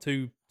as my Oh.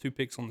 two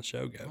picks on the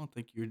show I go. don't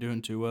think you were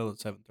doing too well at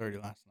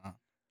 7:30 last night.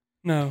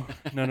 No.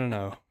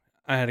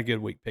 I had a good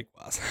week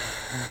pick-wise.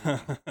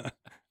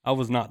 I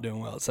was not doing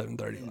well at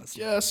 7:30 last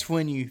night. Just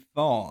when you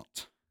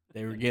thought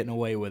they were getting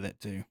away with it,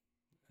 too.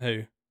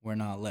 Who? We're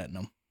not letting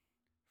them.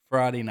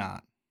 Friday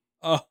night.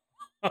 Oh.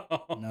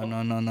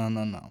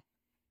 No.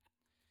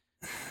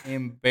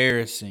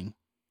 Embarrassing.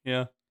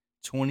 Yeah.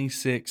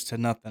 26-0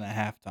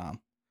 at halftime.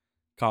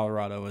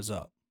 Colorado is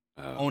up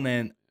on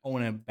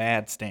a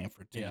bad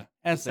Stanford team. Yeah.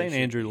 As they St.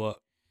 should Andrew be.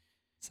 luck.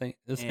 St.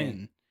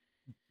 And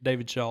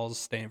David Shaw's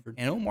Stanford.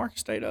 Ole Miss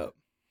stayed up,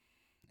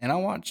 and I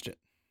watched it.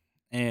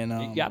 And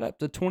It got up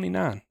to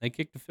 29. They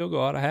kicked the field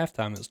goal out of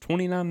halftime. It was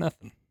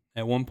 29-0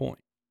 at one point.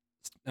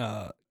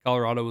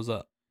 Colorado was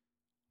up.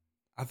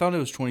 I thought it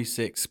was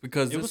 26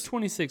 because It was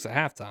 26 at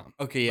halftime.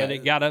 Okay, yeah, But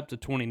it got up to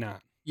 29.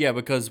 yeah,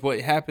 because what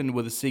happened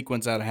with the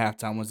sequence out of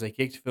halftime was they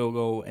kicked a field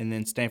goal, and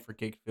then Stanford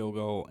kicked a field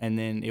goal, and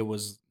then it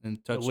was in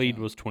The touchdown. lead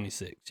was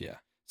 26, yeah.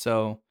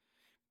 So,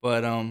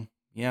 but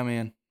yeah,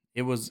 man,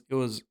 it was.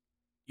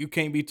 You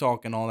can't be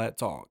talking all that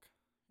talk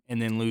and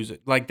then lose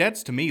it. Like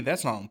that's to me,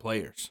 that's not on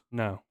players.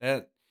 No.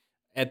 That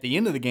at the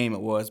end of the game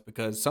it was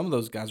because some of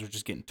those guys were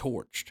just getting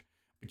torched.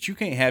 But you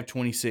can't have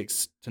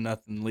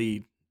 26-0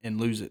 lead and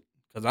lose it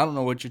because I don't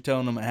know what you're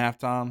telling them at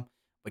halftime,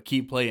 but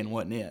keep playing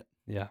wasn't it?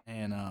 Yeah.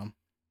 And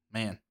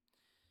man,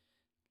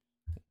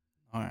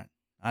 all right,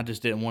 I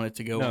just didn't want it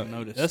to go No,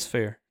 unnoticed. that's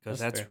fair. because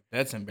fair.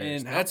 that's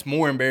embarrassing. And That's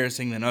more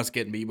embarrassing than us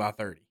getting beat by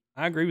 30.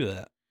 I agree with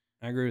that.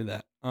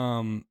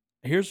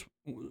 Here's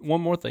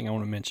one more thing I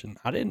want to mention.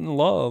 I didn't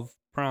love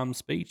Prime's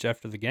speech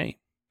after the game.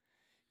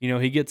 You know,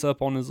 he gets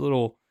up on his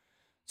little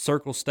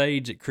circle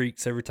stage at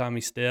Creeks every time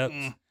he steps,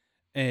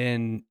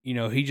 and you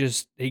know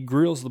he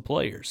grills the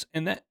players,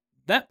 and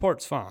that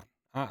part's fine.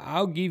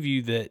 I'll give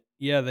you that.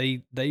 Yeah,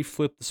 they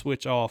flipped the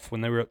switch off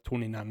when they were up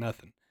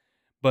 29-0,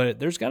 but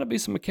there's got to be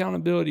some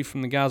accountability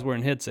from the guys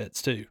wearing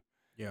headsets too.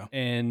 Yeah.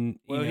 And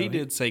Well, he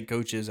did say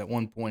coaches at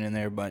one point in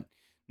there, but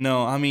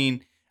no, I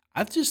mean,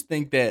 I just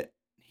think that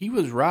he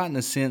was right in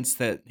the sense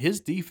that his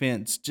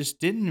defense just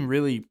didn't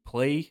really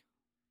play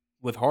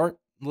with heart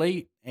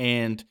late.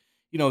 And,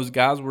 you know, his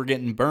guys were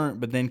getting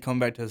burnt, but then come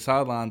back to the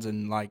sidelines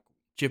and like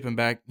chirping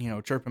back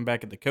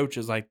at the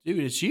coaches like, dude,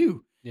 it's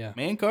you. Yeah.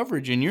 Man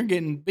coverage and you're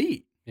getting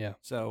beat. Yeah.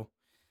 So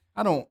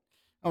I don't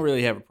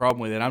really have a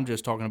problem with it. I'm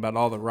just talking about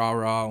all the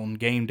rah-rah on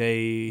game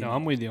day. No,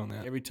 I'm with you on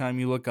that. Every time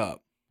you look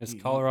up. It's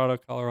Colorado.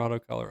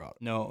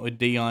 No,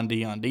 Dion.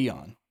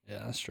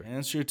 Yeah, that's true. And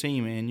it's your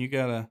team, man. You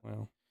gotta.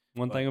 Well,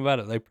 one thing about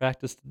it, they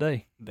practiced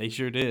today. They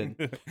sure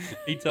did.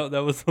 He told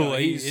that was the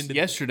way he ended.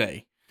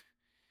 Yesterday,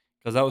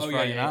 because that was Oh, yeah,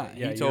 Friday yeah, night.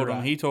 yeah, He told you're him.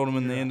 right. He told him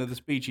in You're the end right. of the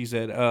speech. He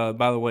said,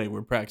 "By the way,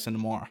 we're practicing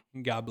tomorrow."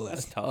 God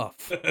bless. That's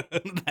tough.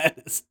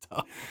 That is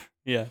tough.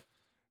 Yeah,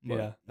 But,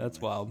 yeah, that's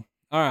wild.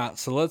 All right,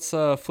 so let's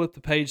flip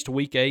the page to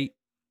week 8.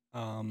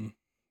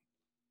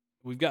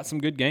 We've got some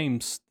good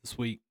games this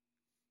week,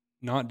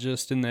 not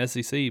just in the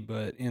SEC,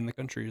 but in the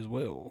country as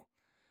well.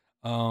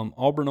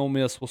 Auburn, Ole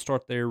Miss, we'll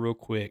start there real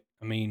quick.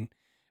 I mean,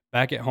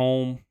 back at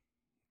home,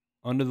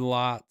 under the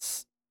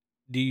lights,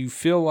 do you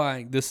feel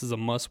like this is a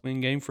must-win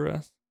game for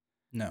us?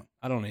 No,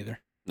 I don't either.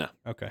 No.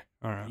 Okay,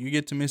 all right. you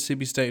get to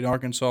Mississippi State and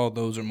Arkansas;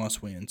 those are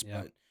must wins.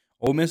 Yeah. But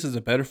Ole Miss is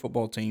a better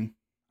football team.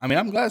 I mean,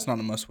 I'm glad it's not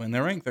a must win.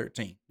 They're ranked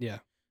 13. Yeah.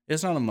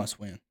 It's not a must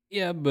win.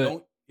 Yeah,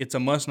 but It's a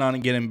must not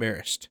and get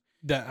embarrassed.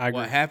 I agree.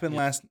 What happened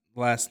Yeah,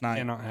 last night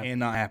Cannot happen.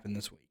 cannot happen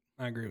this week.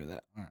 I agree with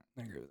that. All right.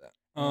 I agree with that.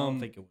 I don't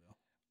think it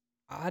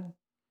will.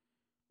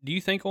 Do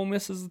you think Ole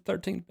Miss is the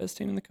 13th best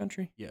team in the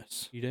country?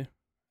 Yes. You do?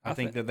 I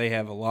think that they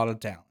have a lot of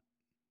talent.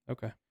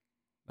 Okay.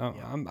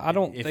 Yeah. I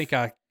don't If- think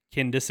I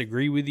can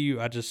disagree with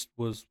you. I just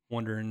was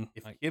wondering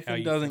If how Kiffin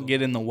you doesn't feel get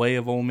about in the way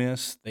of Ole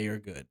Miss, they are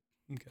good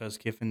Okay. because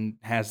Kiffin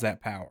has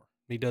that power.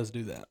 it. He does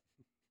do that.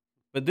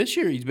 But this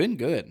year he's been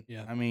good.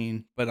 Yeah. I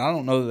mean, but I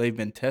don't know that they've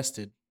been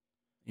tested.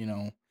 You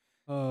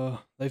know,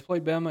 They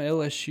played Bama,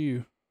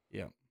 LSU.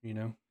 Yeah. You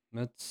know,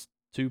 that's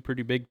two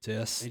pretty big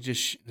tests.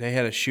 they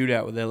had a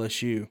shootout with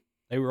LSU.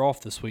 They were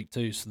off this week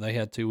too, so they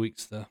had 2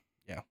 weeks to.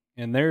 Yeah.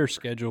 And their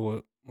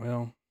schedule,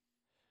 well,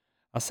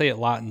 I say it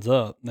lightens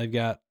up. They've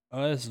got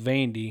us,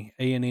 Vandy,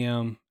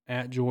 A&M,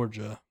 at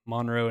Georgia,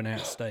 Monroe, and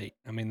at State.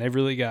 I mean, they've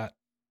really got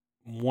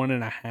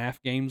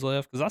 1.5 games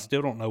left because I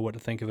still don't know what to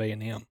think of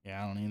A&M.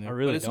 Yeah, I don't either. I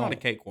really but it's not a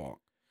don't. cakewalk.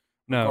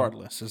 No,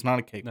 Regardless, it's not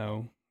a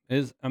cakewalk.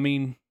 no. I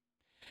mean,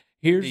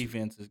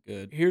 Defense is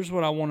good. here's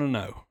what I want to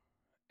know: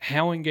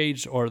 how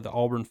engaged are the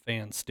Auburn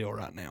fans still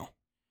right now?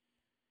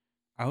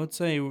 I would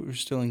say we're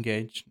still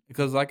engaged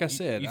because, like I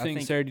said, You I think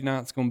think Saturday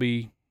night's going to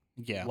be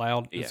yeah,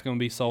 loud? Yeah. It's going to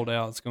be sold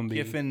out. It's going to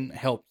be. Kiffin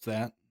helps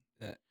that.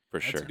 For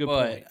That's sure. a good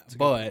but point. That's a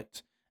good point.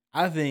 but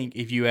I think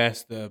if you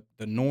ask the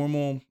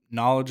normal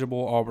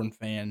knowledgeable Auburn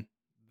fan,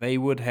 they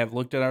would have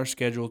looked at our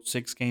schedule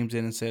 6 games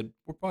in and said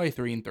we're probably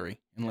 3-3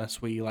 unless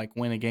we like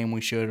win a game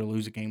we should or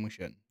lose a game we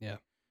shouldn't. Yeah.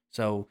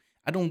 So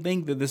I don't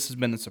think that this has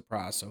been a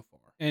surprise so far.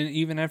 And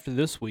even after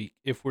this week,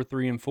 if we're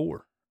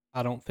 3-4,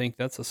 I don't think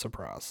that's a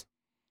surprise.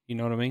 You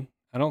know what I mean?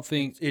 I don't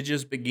think It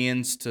just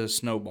begins to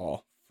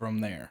snowball from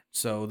there.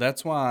 So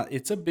that's why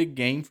it's a big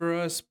game for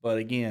us. But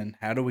again,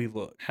 how do we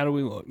look? How do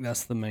we look?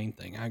 That's the main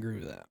thing. I agree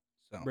with that.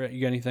 So Brett,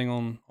 you got anything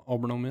on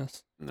Auburn Ole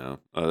Miss? No,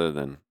 other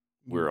than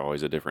we're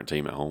always a different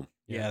team at home.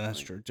 yeah, that's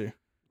true too.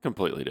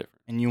 Completely different.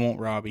 And you want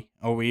Robbie?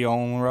 Are we all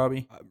on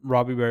Robbie?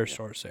 Robbie Bear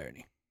starts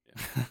Saturday.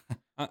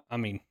 I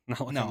mean,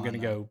 not like No, I'm I going to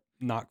know. go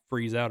knock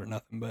Freeze out or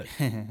nothing, but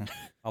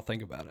I'll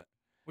think about it.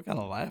 What kind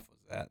of laugh was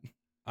that?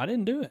 I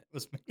didn't do it. It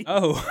was me.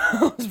 Oh,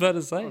 I was about to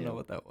I say don't know it.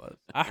 what that was.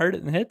 I heard it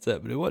in the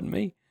headset, but it wasn't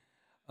me.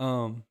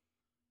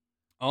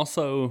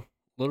 Also,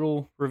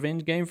 little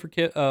revenge game for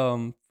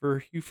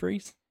Hugh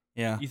Freeze.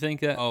 Yeah. You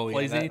think that Oh, yeah,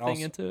 plays that anything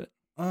also- into it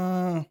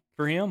I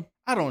for him?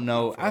 don't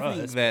know. Not for I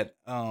think us. that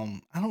I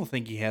don't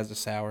think he has a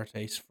sour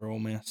taste for Ole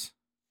Miss.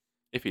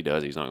 If he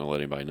does, he's not going to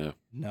let anybody know.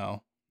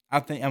 No.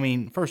 I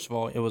mean, first of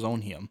all, it was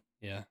on him.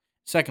 Yeah,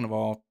 Second of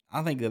all,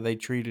 I think that they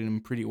treated him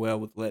pretty well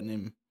with letting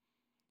him,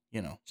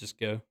 just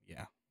go.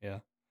 yeah.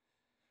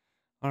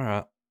 All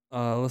right.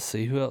 Let's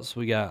see who else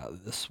we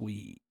got this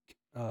week.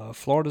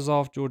 Florida's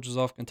off, Georgia's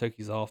off,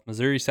 Kentucky's off,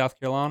 Missouri, South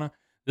Carolina.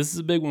 This is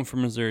a big one for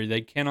Missouri.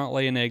 They cannot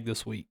lay an egg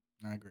this week.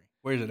 I agree.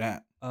 Where's it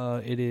at?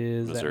 It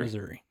is at Missouri.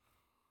 Missouri.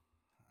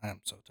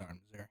 I'm so tired of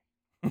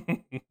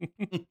Missouri.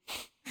 Then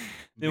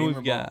Beamer we've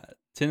ball. got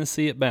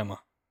Tennessee at Bama.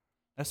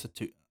 That's a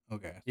 2.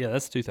 Okay. Yeah,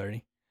 that's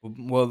 2:30.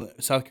 Well,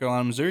 South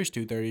Carolina, Missouri's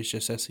 2:30. It's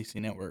just SEC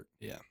Network.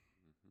 Yeah.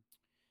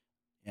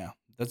 Yeah,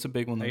 that's a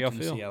big one. How Though, y'all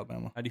Tennessee, feel?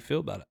 Alabama. How do you feel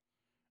about it?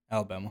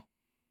 Alabama.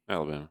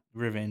 Alabama.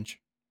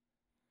 Revenge.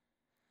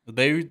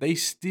 They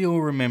still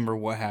remember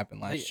what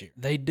happened last year.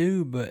 They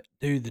do, but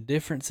dude, the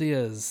difference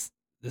is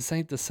this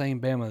ain't the same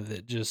Bama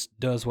that just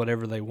does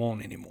whatever they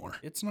want anymore.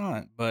 It's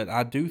not, but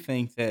I do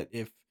think that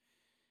if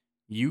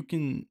you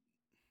can,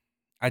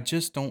 I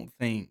just don't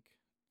think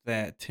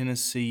that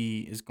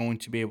Tennessee is going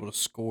to be able to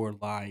score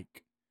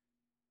like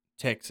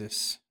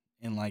Texas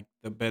in like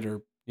the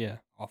better Yeah.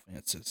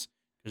 offenses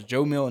because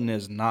Joe Milton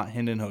is not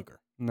Hendon Hooker.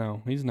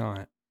 No, he's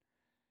not.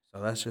 So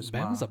that's just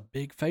Bama's a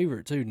big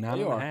favorite too,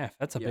 9.5.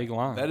 That's a Yeah, big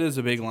line. That is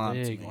a big That's line.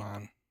 Big to me.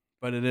 line.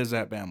 But it is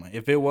at Bama.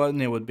 If it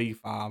wasn't, it would be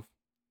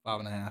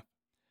 5.5.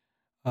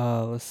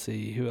 Let's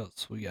see who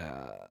else we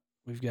got.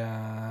 We've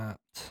got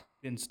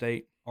Penn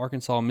State.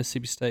 Arkansas,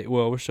 Mississippi State.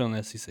 Well, we're still in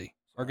the SEC.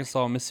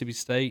 Arkansas, Mississippi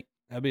State.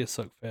 That'd be a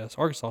suck fest.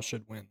 Arkansas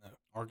should win though.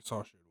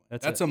 Arkansas should win.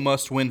 That's That's it. a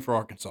must win for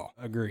Arkansas.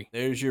 Agree.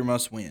 There's your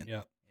must win.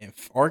 Yeah.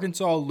 If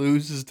Arkansas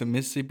loses to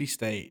Mississippi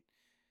State,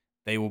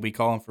 they will be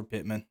calling for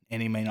Pittman,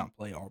 and he may not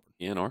play Auburn.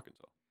 In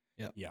Arkansas.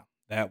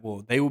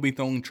 They will be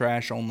throwing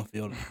trash on the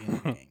field at the end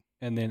of the game.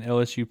 And then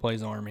LSU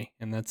plays Army,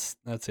 and that's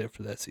it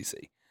for the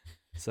SEC.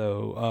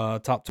 So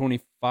top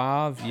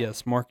 25,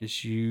 yes,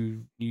 Marcus,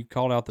 you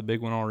called out the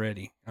big one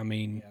already. I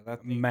mean, Yeah, I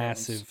think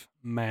that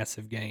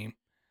massive game.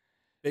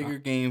 Bigger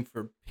game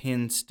for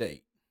Penn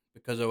State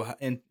because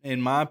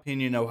in my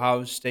opinion,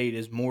 Ohio State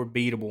is more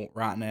beatable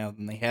right now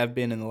than they have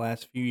been in the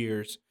last few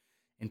years,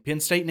 and Penn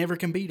State never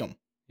can beat them.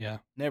 Yeah.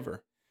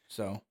 Never.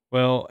 So.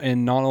 Well,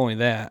 and not only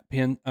that,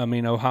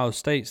 Ohio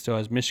State still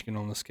has Michigan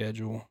on the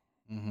schedule.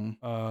 Mm-hmm.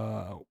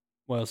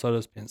 Well, so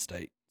does Penn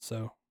State.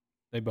 So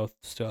they both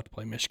still have to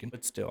play Michigan.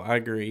 But still, I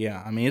agree.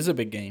 Yeah, I mean it's a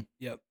big game.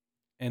 Yep.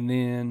 And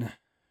then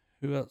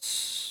who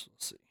else?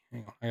 Let's see.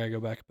 Hang on, I gotta go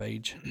back a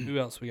page. Who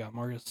else we got,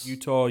 Marcus?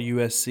 Utah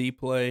USC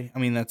play. I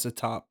mean that's a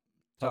top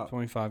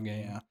 25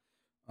 game.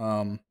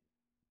 Yeah.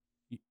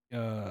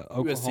 USC's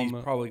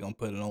Oklahoma, probably gonna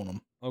put it on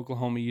them.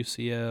 Oklahoma,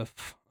 UCF,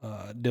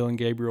 Dylan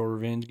Gabriel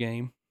revenge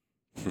game.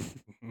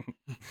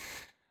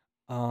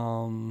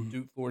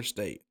 Duke, Florida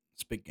State.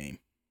 It's a big game.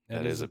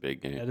 That is a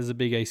big game. That is a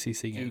big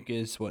ACC game. Duke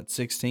is what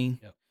 16.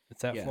 Yep.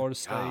 It's at Yeah. Florida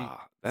State.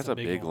 Ah, that's It's a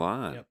big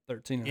line. Yep,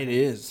 13. It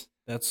is.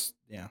 That's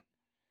yeah.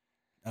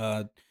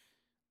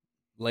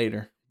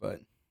 Later,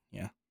 but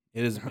yeah,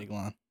 it is a big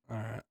line. All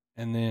right.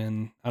 And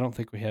then I don't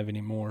think we have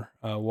any more.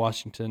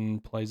 Washington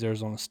plays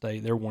Arizona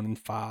State. They're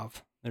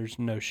 1-5. There's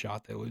no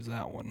shot they lose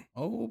that one.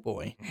 Oh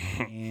boy,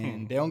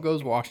 and down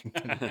goes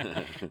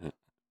Washington.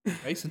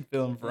 Mason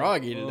feeling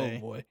froggy today.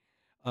 Oh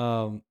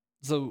boy.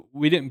 So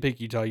we didn't pick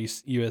Utah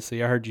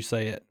USC. I heard you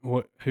say it.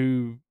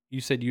 Who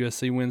you said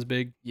USC wins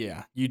big?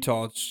 Yeah,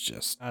 Utah. It's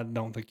just I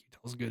don't think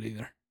Utah's good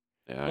either.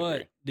 Yeah, I But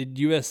agree. did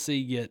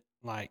USC get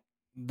like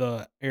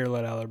the air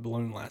let out of their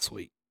balloon last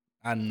week?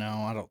 I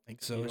don't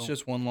think so. You It's don't-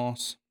 just one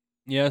loss.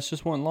 Yeah, it's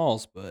just one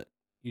loss, but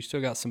you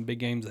still got some big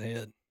games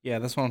ahead. Yeah,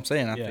 that's what I'm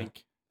saying. I Yeah.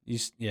 think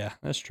Yeah,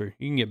 that's true.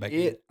 You can get back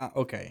in.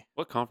 okay.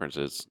 What conference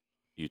is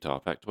Utah?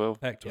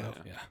 Pac-12?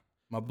 Pac-12. Yeah.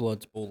 My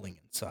blood's boiling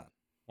inside.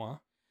 Why?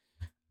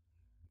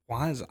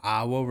 Why is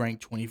Iowa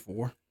ranked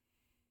 24?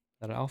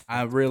 That offense.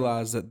 I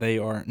realize that they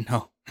are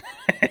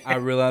I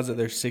realize that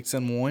they're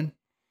 6-1,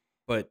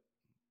 but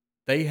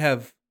they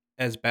have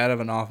as bad of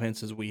an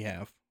offense as we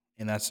have,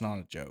 and that's not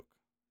a joke.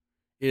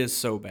 It is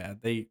so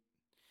bad. They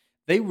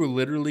will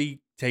literally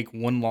take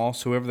one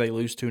loss, whoever they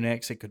lose to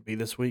next, it could be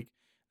this week.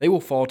 They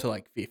will fall to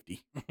like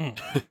 50.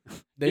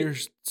 They're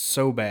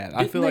so bad.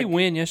 I feel they like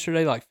win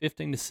yesterday like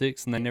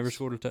 15-6, and they never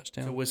scored a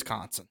touchdown to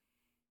Wisconsin.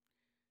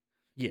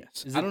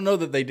 Yes, Is I it- don't know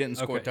that they didn't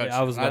score Okay, touchdowns. yeah,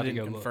 I was about to didn't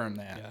go look. confirm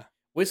that. Yeah,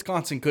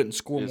 Wisconsin couldn't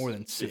score It's more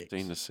than 6.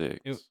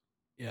 15-6.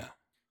 yeah,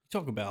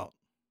 Talk about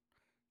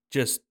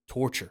just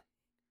torture.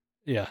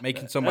 yeah.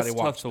 Making somebody That's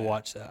watch tough to that.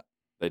 watch that.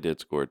 They did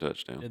score a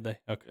touchdown. Did they?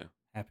 Okay. Yeah.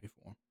 Happy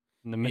for them.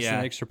 And they missed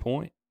an extra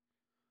point.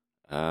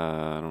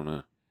 I don't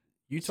know.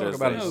 You It talk says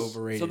about they- it No,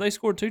 overrated. So they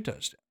scored 2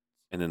 touchdowns.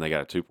 And then they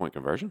got a 2-point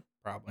conversion.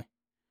 Probably.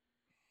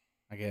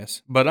 I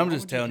guess. But I'm Why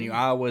just would you telling do you, that?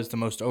 Iowa is the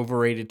most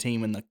overrated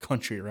team in the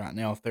country right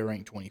now if they're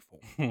ranked 24.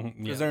 Because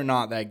yeah, they're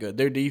not that good.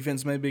 Their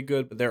defense may be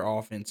good, but their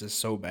offense is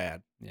so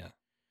bad. yeah.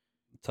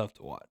 Tough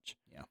to watch.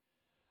 Yeah.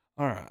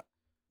 All right,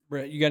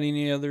 Brett. You got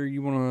any other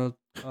you want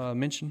to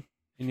mention?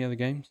 Any other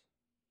games?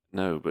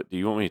 No, but do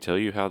you want me to tell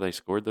you how they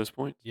scored those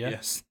points? Yeah.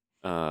 Yes.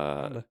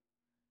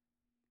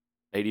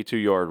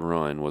 82-yard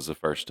run was the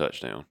first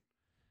touchdown.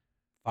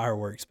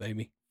 Fireworks,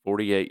 baby.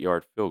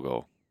 48-yard field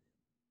goal.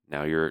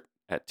 Now you're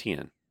at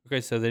 10.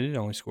 Okay, so they did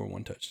only score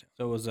 1 touchdown.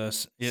 So it was a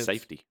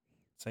Safety.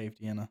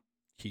 Safety and a.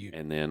 Cute,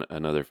 And then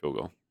another field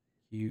goal.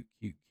 cute.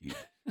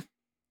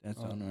 That's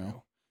Unreal.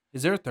 unreal.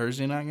 Is there a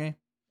Thursday night game?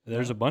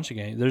 There's a bunch of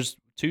games. There's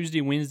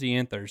Tuesday, Wednesday,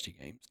 and Thursday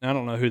games. Now, I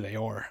don't know who they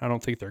are. I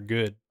don't think they're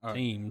good All right.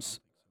 teams,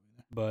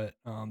 but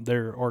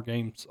there are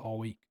games all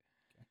week.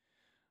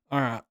 All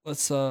right,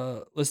 let's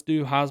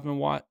do Heisman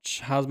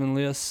watch, Heisman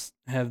list.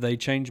 Have they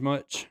changed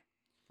much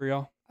for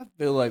y'all? I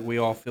feel like we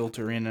all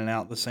filter in and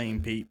out the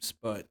same peeps,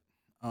 but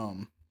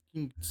you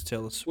can just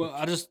tell us. Well,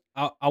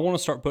 I want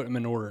to start putting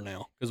them in order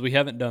now because we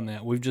haven't done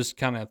that. We've just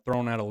kind of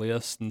thrown out a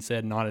list and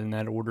said not in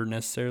that order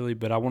necessarily,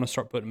 but I want to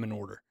start putting them in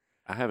order.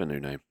 I have a new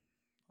name.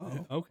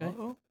 Okay.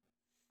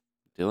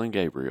 Dylan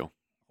Gabriel.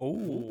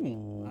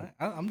 Ooh.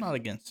 I'm not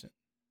against it.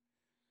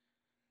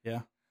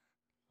 Yeah,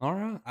 All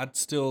right. I'd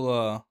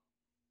still.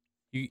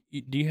 You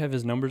do you have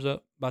his numbers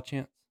up by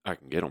chance? I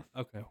can get him.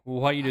 Okay. Well,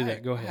 while you do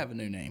that, go I ahead. have a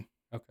new name,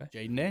 Okay.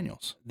 Jaden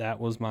Daniels. That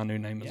was my new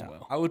name as Yeah,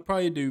 well. I would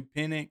probably do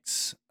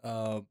Penix,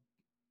 Bo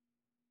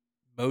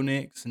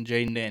Nix, and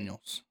Jaden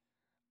Daniels.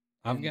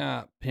 I've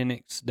got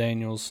Penix,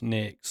 Daniels,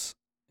 Nix,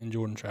 and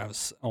Jordan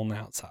Travis on the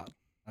outside.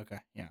 Okay,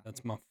 yeah,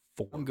 That's my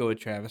 4. I'm good with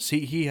Travis.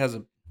 He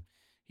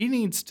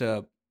needs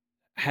to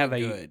have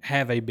good.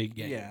 a big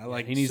game. Yeah,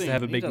 like he needs to soon.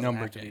 have a He big doesn't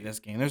number have to be game. this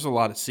game. There's a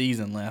lot of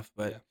season left,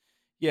 but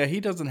yeah, he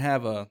doesn't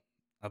have a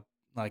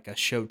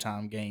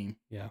Showtime game.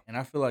 Yeah. And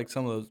I feel like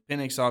some of those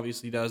Penix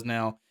obviously does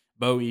now.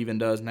 Bo even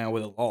does now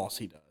with a loss.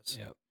 He does.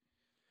 Yep.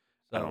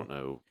 I don't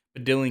know.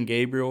 But Dylan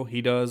Gabriel,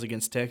 he does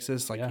against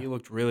Texas. Like Yeah. he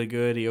looked really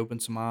good. He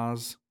opened some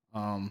eyes.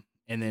 And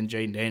then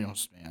Jaden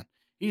Daniels, man,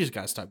 he just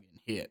got to stop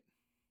getting hit.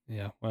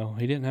 Yeah. Well,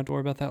 he didn't have to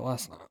worry about that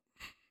last night. No,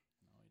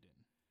 he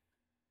didn't.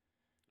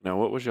 Now,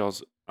 what was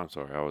y'all's? I'm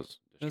sorry, I was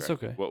distracted. That's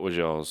okay. What was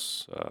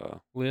y'all's?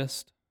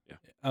 List.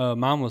 Yeah.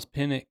 Mine was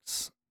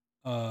Penix.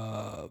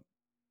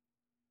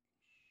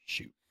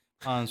 Shoot.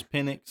 Mine's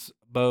Penix,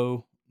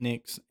 Bo,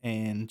 Nix,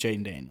 and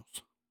Jaden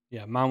Daniels.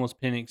 Yeah, mine was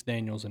Penix,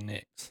 Daniels, and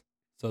Nix.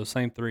 So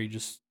same 3.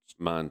 Just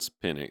Mine's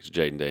Penix,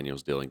 Jaden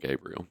Daniels, Dylan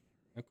Gabriel.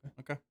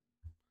 Okay.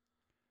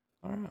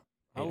 all right.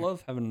 I Yeah.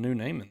 love having a new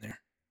name in there.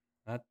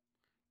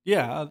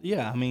 Yeah.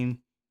 I mean,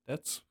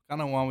 that's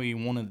kind of why we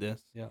wanted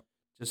this. Yeah.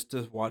 Just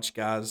to watch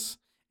guys.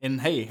 And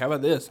hey, how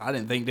about this? I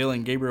didn't think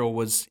Dylan Gabriel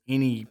was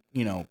any,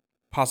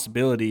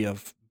 possibility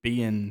of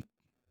being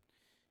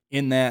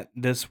in that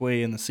this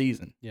way in the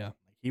season. Yeah.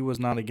 He was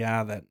not a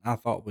guy that I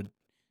thought would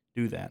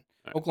do that.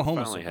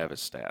 Oklahoma finally still have his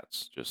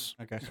stats. Just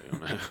Okay. so you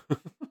know.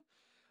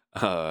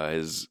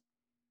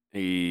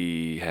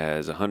 He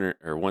has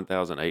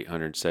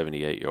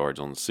 1,878 yards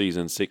on the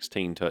season,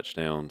 16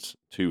 touchdowns,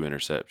 2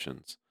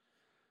 interceptions.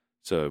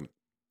 So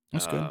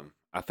That's good.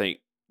 I think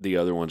the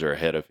other ones are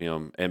ahead of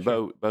him, and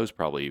Bo's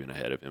probably even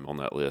ahead of him on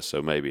that list.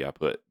 So maybe I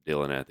put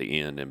Dylan at the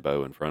end and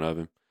Bo in front of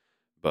him.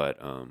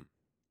 But I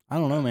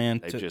don't know, man.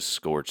 they've just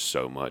scored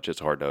so much; it's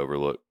hard to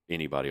overlook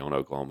anybody on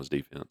Oklahoma's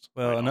defense.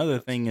 Well, Right, another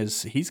offense. thing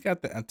is he's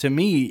got to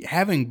me,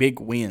 having big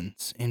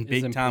wins in Is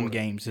big time important.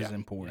 games is Yeah.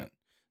 important.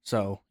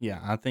 So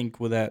yeah, I think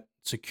with that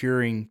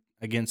securing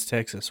against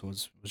Texas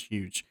was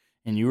huge.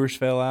 And Ewers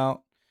fell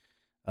out.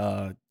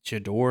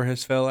 Shador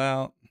has fell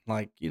out.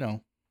 Like,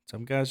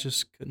 some guys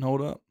just couldn't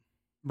hold up.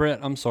 Brett,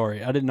 I'm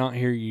sorry. I did not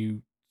hear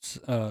you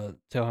tell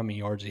how many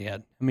yards he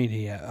had. I mean,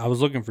 he had. I was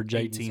looking for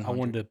Jaden's. I 1,800.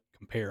 wanted to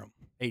compare them.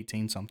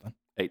 18 something.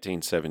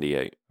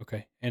 1878,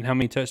 Okay. And how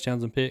many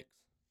touchdowns and picks?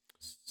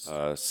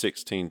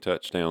 16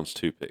 touchdowns,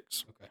 2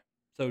 picks. Okay.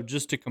 So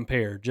just to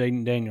compare,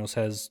 Jaden Daniels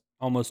has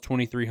almost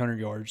 2,300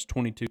 yards,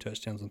 22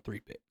 touchdowns, and 3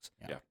 picks.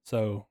 Yeah.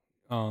 So,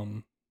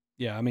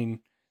 yeah, I mean,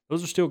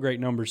 those are still great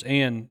numbers.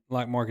 And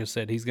like Marcus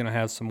said, he's going to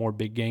have some more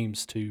big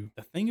games too.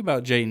 The thing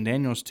about Jaden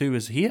Daniels too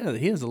is he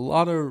has a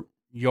lot of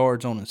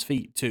yards on his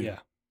feet too. Yeah,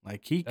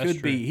 Like he That's could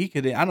true. be, he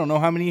could. I don't know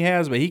how many he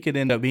has, but he could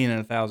end up being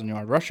a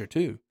 1,000-yard rusher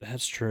too.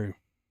 that's true.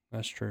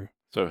 That's true.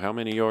 So how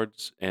many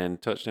yards and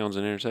touchdowns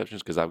and interceptions?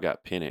 Because I've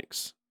got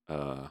Penix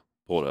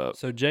pulled up.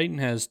 So Jaden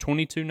has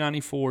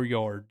 2294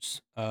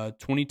 yards,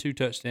 22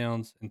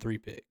 touchdowns, and 3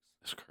 picks.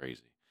 That's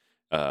crazy.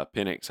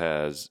 Penix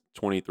has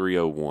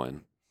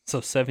 2301. So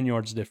 7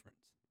 yards difference.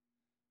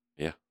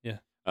 Yeah.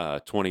 Yeah.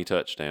 20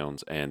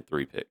 touchdowns and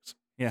 3 picks.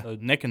 Yeah, So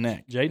neck and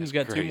neck. Jaden's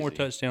got That's 2 more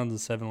crazy. touchdowns and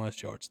 7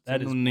 less yards.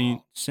 That is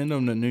Send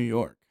him to New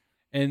York.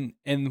 And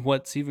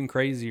what's even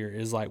crazier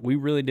is like we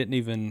really didn't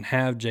even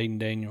have Jaden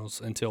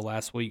Daniels until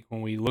last week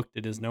when we looked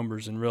at his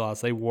numbers and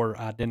realized they were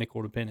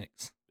identical to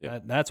Penix.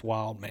 Yep. That's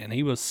wild, man.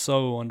 He was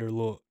so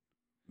underlooked.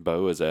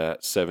 Bo is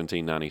at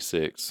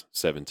 1796,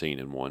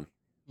 17-1.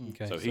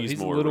 Okay, So he's a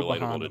more little relatable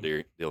behind to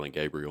him. Dylan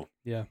Gabriel.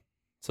 Yeah.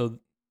 So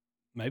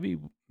maybe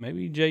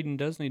Jaden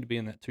does need to be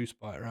in that 2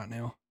 spot right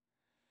now.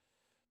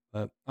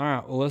 But all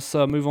right, well let's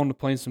move on to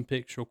playing some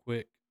picks real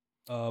quick.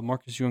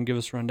 Marcus, you want to give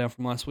us a rundown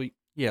from last week?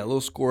 Yeah, a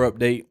little score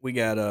update. We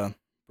got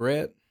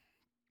Brett.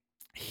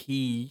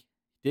 He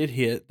did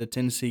hit the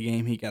Tennessee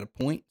game. He got a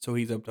point, so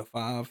he's up to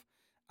 5.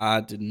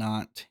 I did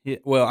not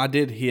hit. Well, I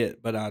did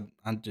hit, but I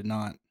did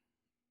not.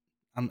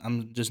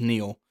 I'm just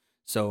nil,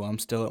 so I'm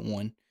still at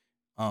 1.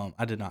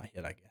 I did not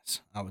hit, I guess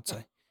I would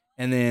say.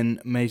 And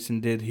then Mason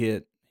did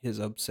hit his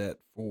upset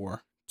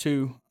for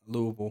 2.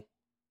 Louisville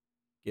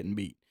getting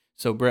beat.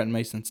 So Brett and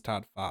Mason's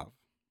tied 5.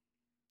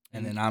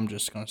 And then I'm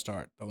just gonna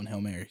start throwing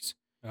Hail Marys.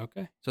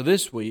 Okay. So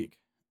this week,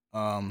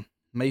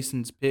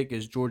 Mason's pick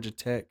is Georgia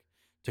Tech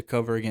to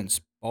cover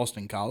against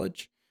Boston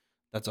College.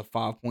 That's a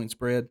 5-point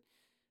spread.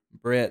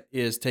 Brett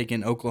is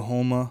taking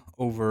Oklahoma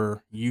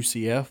over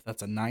UCF.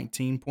 That's a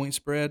 19-point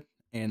spread.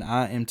 And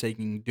I am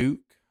taking Duke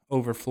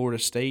over Florida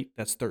State.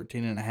 That's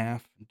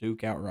 13.5.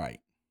 Duke outright.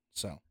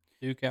 So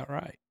Duke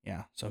outright.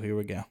 yeah. So here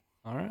we go.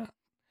 All right.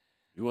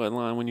 You wasn't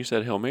lying when you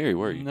said Hail Mary,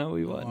 were you? No,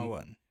 he No, I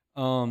wasn't.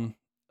 wasn't.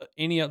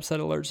 Any upset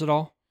alerts at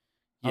all?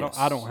 Yes.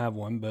 I don't have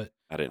one, but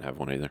I didn't have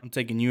one either. I'm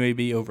taking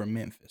UAB over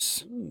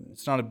Memphis.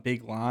 It's not a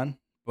big line,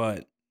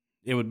 but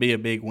it would be a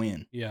big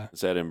win. yeah.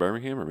 Is that in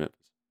Birmingham or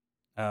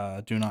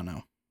Memphis? Do not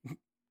know.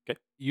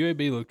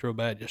 UAB looked real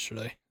bad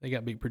yesterday. They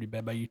got beat pretty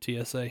bad by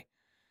UTSA.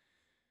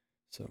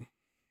 So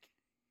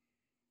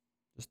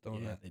just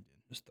throwing Yeah, that they did.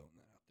 just throwing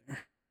that out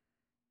there.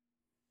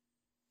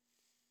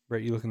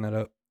 Brett, you looking that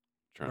up?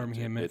 Trying to-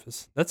 Birmingham, it-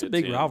 Memphis. That's a it's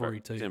big in rivalry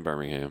It's too. in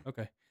Birmingham.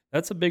 Okay.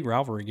 That's a big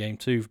rivalry game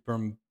too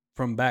from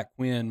back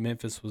when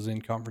Memphis was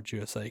in Conference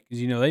USA, because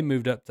they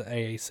moved up to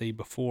AAC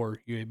before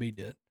UAB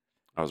did.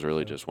 I was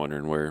really just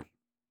wondering where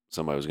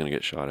somebody was going to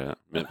get shot at,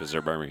 Memphis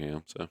or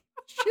Birmingham. So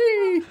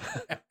Gee.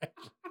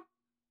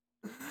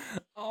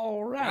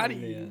 All right.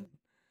 Righty.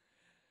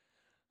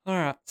 All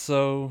right.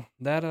 So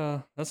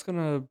that's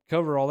gonna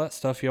cover all that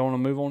stuff. Y'all want to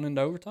move on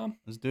into overtime?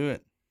 Let's do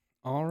it.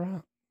 All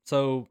right.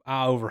 So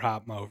I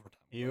overhyped my overtime.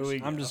 Here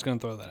we I'm go. just gonna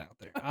throw that out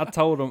there. I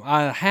told them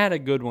I had a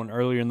good one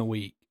earlier in the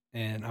week,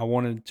 and I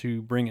wanted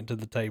to bring it to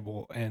the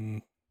table,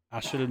 and I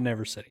should have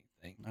never said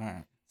anything. All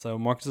right. So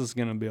Marcus is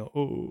gonna be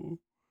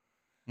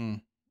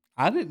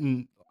I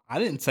didn't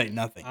say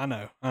nothing. I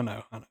know.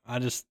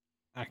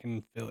 I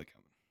can feel it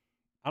coming.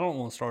 I don't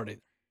want to start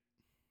either.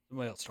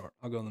 Somebody else start.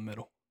 I'll go in the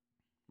middle.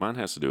 mine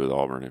has to do with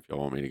Auburn if y'all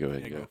want me to go ahead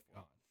Yeah, and go go. for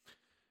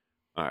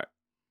it. All right.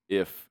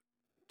 If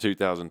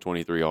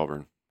 2023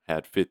 Auburn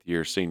had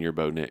fifth-year senior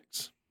Bo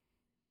Nix,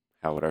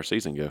 how would our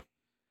season go?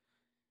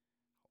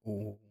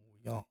 Oh,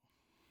 y'all.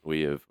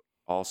 We have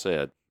all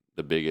said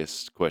the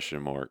biggest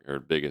question mark or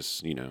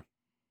biggest,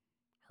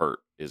 hurt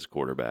is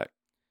quarterback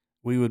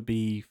We would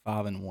be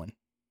 5-1.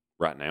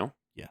 right now.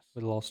 Yes.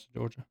 With the loss to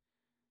Georgia.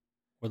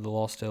 With the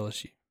loss to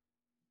LSU.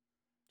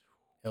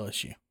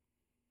 LSU.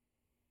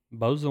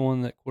 Bo's the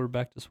one that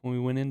quarterbacked us when we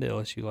went into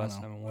LSU I last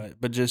know, time and won.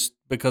 but just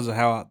because of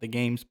how the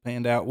games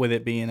panned out with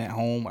it being at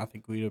home, I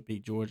think we would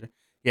beat Georgia.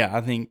 Yeah, I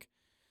think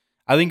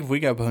if we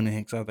got Bo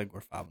Nix, I think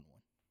we're 5-1.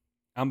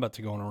 I'm about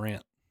to go on a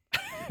rant.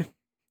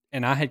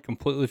 And I had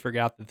completely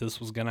forgot that this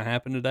was going to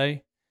happen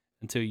today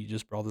until you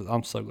just brought this.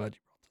 I'm so glad you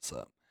brought this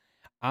up.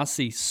 I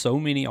see so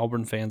many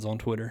Auburn fans on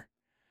Twitter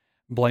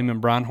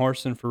blaming Brian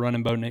Harsin for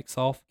running Bo Nix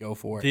off. Go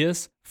for it.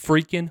 This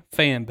freaking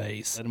fan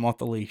base Let him off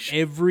the leash.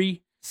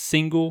 every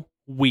single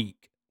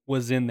week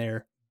was in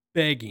there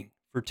begging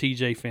for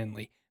TJ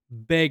Finley,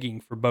 begging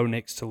for Bo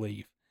Nix to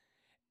leave.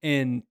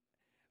 And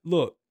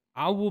look,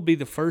 I will be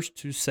the first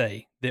to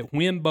say that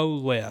when Bo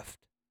left,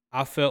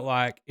 I felt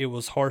like it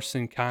was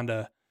Harsin kind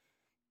of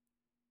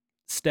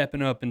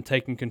stepping up and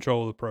taking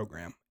control of the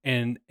program.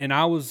 And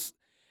I was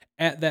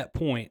at that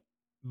point,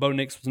 Bo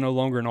Nix was no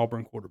longer an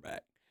Auburn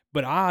quarterback.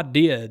 But I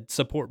did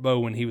support Bo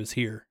when he was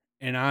here.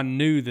 And I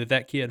knew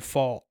that kid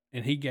fought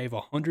and he gave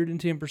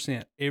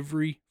 110%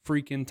 every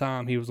freaking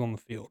time he was on the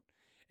field.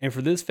 And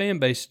for this fan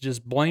base to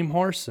just blame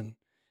Harsin,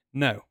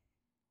 no,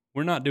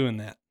 we're not doing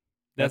that.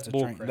 That's a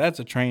bullcrap. train. That's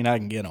a train I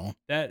can get on.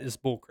 That is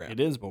bullcrap. It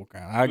is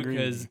bullcrap. I agree.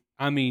 Because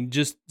I mean,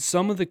 just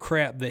some of the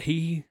crap that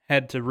he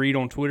had to read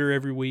on Twitter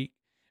every week,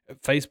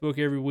 Facebook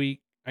every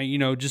week,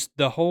 just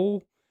the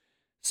whole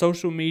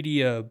social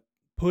media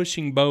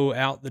pushing Bo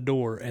out the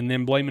door and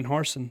then blaming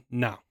Harsin.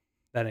 No,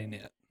 that ain't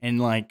it. And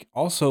like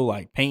also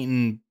like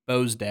Peyton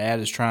Bo's dad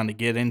is trying to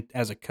get in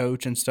as a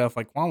coach and stuff.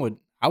 Like,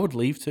 I would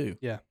leave too.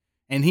 Yeah.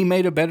 And he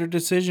made a better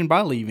decision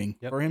by leaving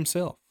Yep. for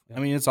himself. Yep.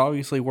 I mean, it's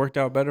obviously worked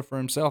out better for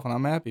himself, and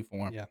I'm happy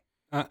for him. Yeah.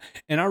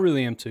 And I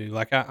really am too.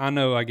 Like, I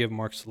know I give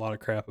Marcus a lot of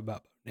crap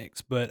about Bo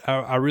Nix, but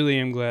I really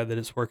am glad that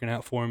it's working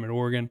out for him at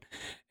Oregon.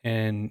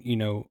 And,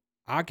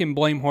 I can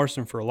blame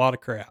Harsin for a lot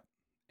of crap.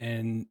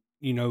 And,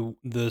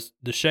 the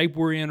shape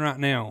we're in right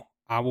now,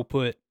 I will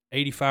put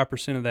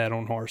 85% of that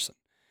on Harsin.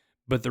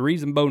 But the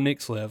reason Bo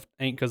Nix left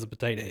ain't because of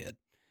Potato Head.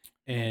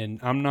 And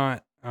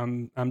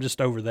I'm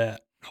just over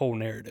that whole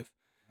narrative.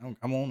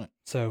 I'm on it.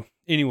 So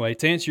anyway,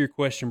 to answer your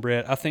question,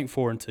 Brett, I think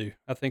 4-2.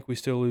 I think we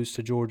still lose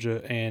to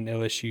Georgia and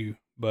LSU,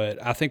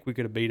 but I think we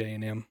could have beat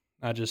A&M.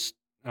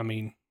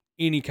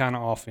 Any kind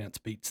of offense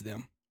beats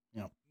them.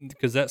 Yeah.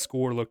 Because that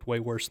score looked way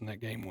worse than that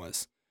game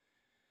was.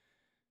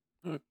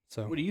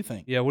 So What do you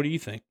think? Yeah, what do you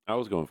think? I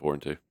was going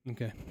 4-2.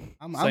 Okay.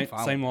 I'm Same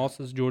fine.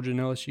 losses, Georgia and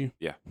LSU?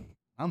 Yeah.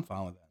 I'm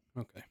fine with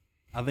that. Okay.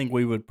 I think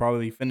we would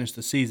probably finish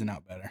the season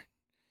out better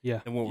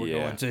Yeah. than what we're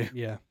Yeah. going to.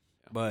 Yeah.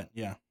 But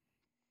yeah.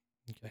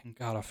 Okay.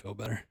 God, I feel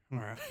better. All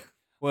right.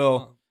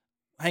 Well,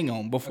 hang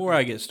on. Before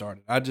I get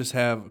started, I just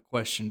have a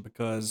question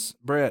because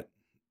Brett,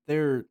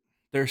 they're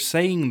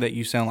saying that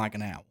you sound like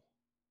an owl.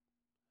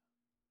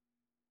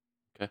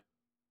 Okay.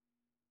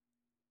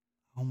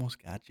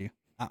 Almost got you.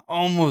 I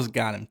almost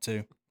got him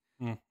too.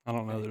 I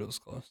don't know that it was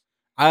close.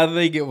 I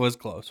think it was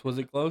close. Was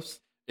it close?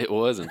 It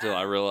was until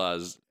I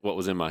realized what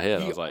was in my head.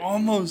 I You was like,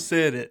 almost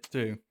said it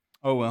too.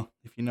 Oh well,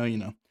 if you know, you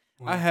know.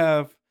 I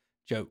have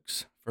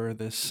jokes for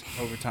this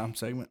overtime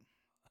segment.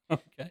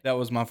 Okay. That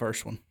was my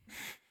first one.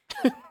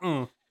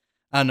 Mm.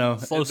 I know.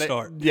 Slow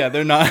start. Yeah,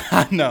 they're not.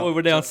 I know. Boy,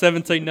 we're down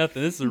 17-0.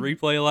 This is a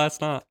replay of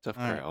last night. tough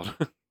All right.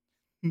 crowd.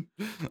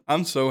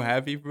 I'm so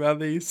happy about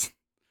these.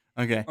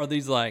 Okay. Are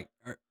these like,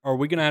 are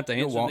we going to have to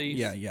answer these?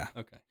 Yeah.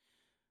 Okay.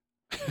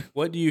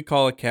 What do you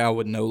call a cow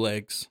with no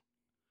legs?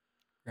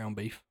 Ground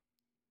beef.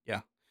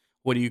 Yeah.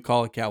 What do you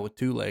call a cow with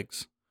 2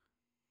 legs?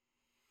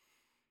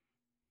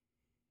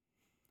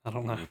 I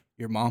don't know.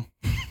 Your mom.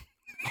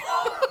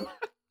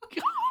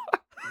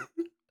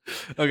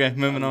 Okay,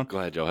 moving I'm on.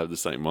 glad y'all have the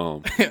same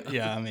mom.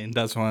 Yeah, I mean,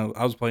 that's why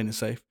I was playing it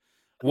safe.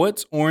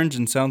 What's orange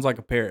and sounds like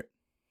a parrot?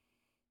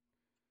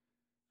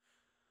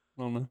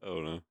 I don't know.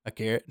 Oh, no. A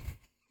carrot.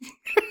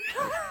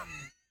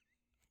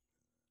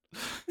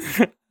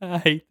 I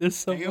hate this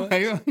so Hang on, much.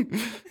 hang on.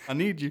 I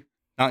need you.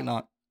 Knock,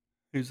 knock.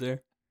 Who's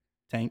there?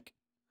 Tank.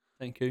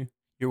 Thank you.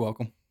 You're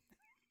welcome.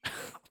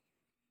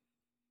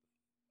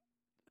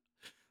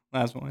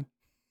 Last one.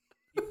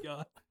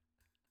 God.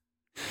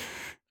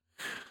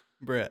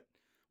 Brett,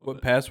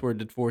 what password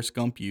did Forrest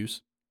Gump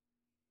use?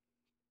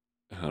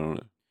 I don't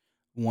know.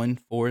 1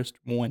 Forrest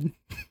 1.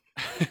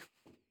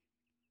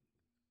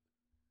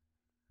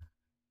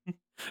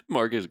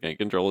 Marcus can't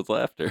control his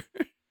laughter.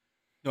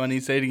 Do I need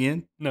to say it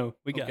again? No,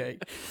 we got Okay.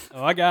 it.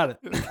 Oh, I got it.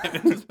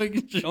 Just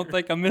making sure. Don't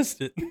think I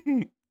missed it.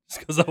 Just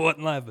because I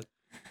wasn't laughing.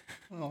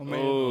 Oh, man.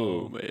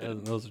 Oh,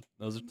 man. Those are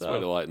That's way to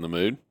tough. lighten the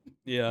mood.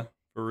 Yeah,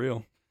 for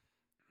real.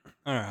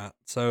 All right.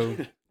 So,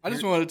 I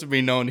just want it to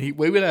be known we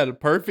would have had a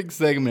perfect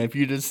segment if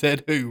you just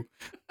said who.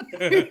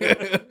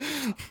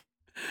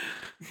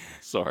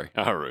 Sorry,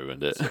 I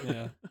ruined it.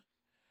 yeah.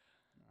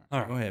 All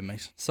right. Go ahead,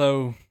 Mason.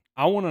 So,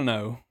 I want to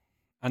know,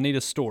 I need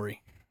a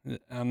story.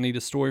 I need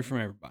a story from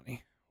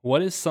everybody.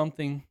 What is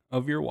something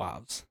of your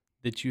wives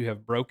that you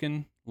have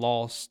broken,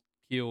 lost,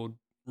 killed,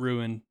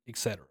 ruined,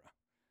 etc.?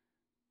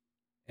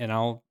 And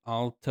I'll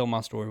tell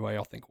my story while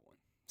y'all think of one.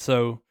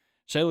 So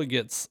Shayla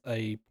gets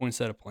a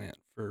poinsettia plant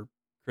for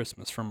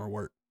Christmas from her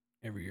work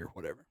every year,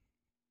 whatever.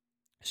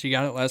 She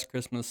got it last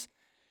Christmas.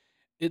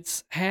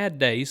 It's had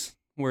days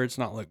where it's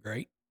not looked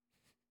great.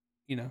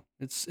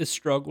 It's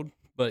struggled,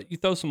 but you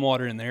throw some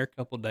water in there, a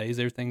couple of days,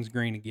 everything's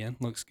green again,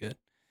 looks good.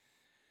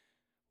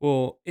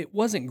 Well, it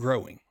wasn't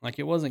growing. Like,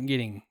 it wasn't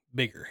getting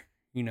bigger,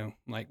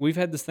 Like, we've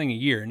had this thing a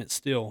year, and it's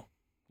still,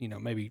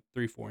 maybe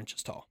 3-4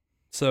 inches tall.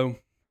 So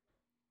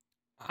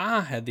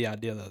I had the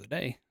idea the other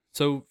day.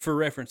 So, for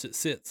reference, it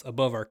sits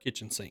above our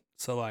kitchen sink.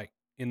 So, like,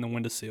 in the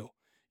windowsill,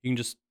 you can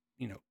just,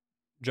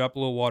 drop a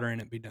little water in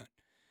it, be done.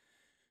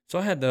 So,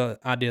 I had the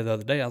idea the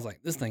other day. I was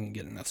like, this thing can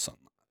get enough sunlight.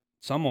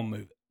 So, I'm going to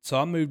move it. So,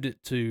 I moved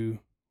it to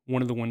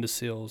one of the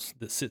windowsills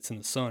that sits in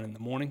the sun in the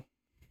morning.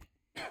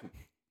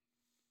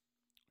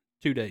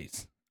 2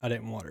 days, I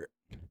didn't water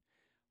it.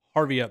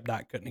 Harvey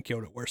Updike couldn't have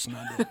killed it worse than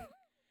I did.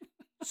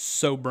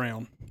 So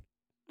brown.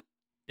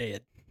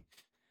 Dead.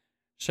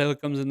 Shayla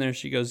comes in there,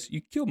 she goes,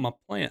 "You killed my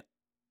plant."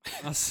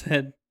 I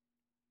said,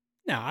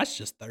 "No, it's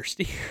just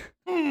thirsty."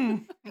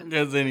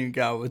 As any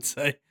guy would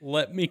say.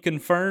 Let me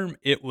confirm,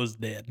 it was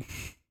dead.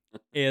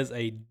 As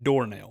a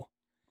doornail.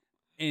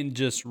 And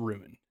just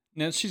ruined.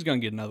 Now, she's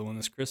going to get another one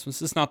this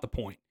Christmas. It's not the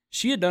point.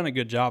 She had done a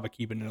good job of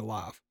keeping it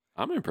alive.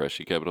 I'm impressed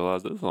she kept it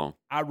alive this long.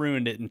 I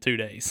ruined it in 2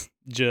 days.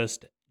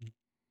 Just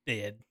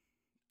dead.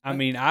 I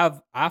mean,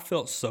 I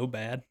felt so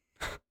bad.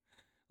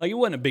 Like, it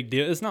wasn't a big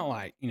deal. It's not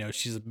like,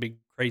 she's a big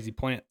crazy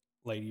plant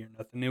lady or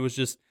nothing. It was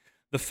just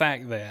the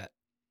fact that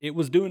it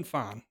was doing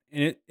fine.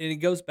 And it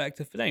goes back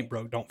to, if it ain't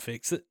broke, don't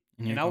fix it.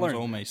 And here I comes learned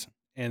Ole that. Mason.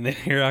 And then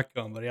here I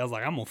come, buddy. I was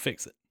like, I'm going to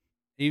fix it,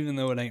 even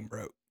though it ain't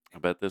broke. I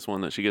bet this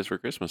one that she gets for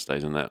Christmas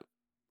stays in that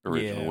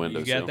original Yeah, window.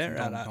 You got sill. that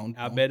right. Don't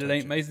I bet it touch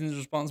ain't Mason's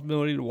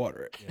responsibility to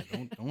water it.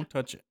 Yeah, don't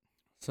touch it.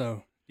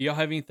 So, do y'all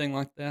have anything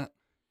like that?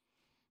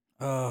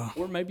 Uh,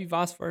 Or maybe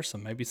vice versa.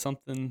 Maybe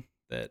something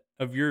that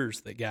of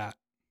yours that got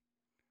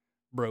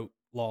broke,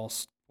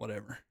 lost,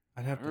 whatever.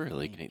 I'd I have to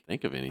really think. can't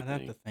think of I'd have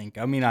anything. to think.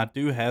 I mean, I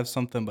do have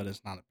something, but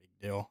it's not a big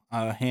deal.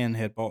 Hen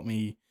had bought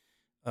me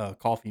a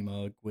coffee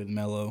mug with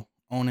Mellow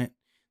on it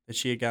that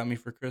she had got me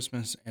for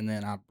Christmas, and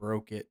then I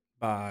broke it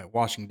by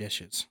washing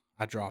dishes.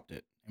 I dropped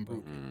it and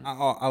broke it.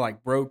 I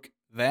like broke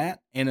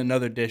that and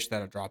another dish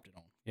that I dropped it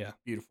on. Yeah.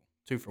 Beautiful.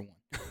 2 for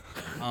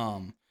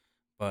 1.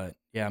 But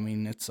yeah, I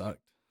mean, it sucked.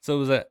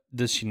 So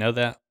does she know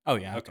that? Oh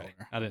yeah, I Okay. told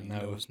her. I didn't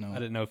There know. was no. I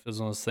didn't know if it was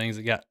one of those things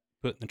that got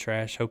put in the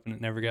trash, hoping it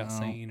never got no,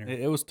 seen. Or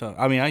it was tough.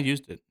 I mean, I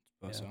used it,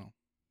 but Yeah.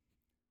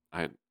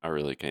 so I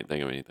really can't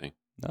think of anything.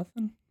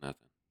 nothing.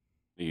 Nothing.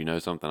 You know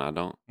something I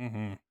don't?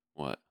 Mm-hmm.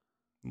 What?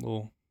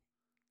 Little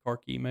car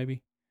key,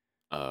 maybe.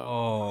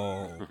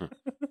 Oh,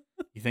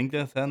 you think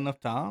that's had enough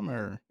time,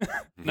 or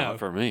Not No.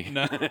 for me.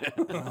 No.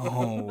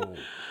 oh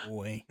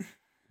boy,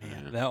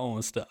 Yeah. That one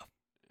was tough.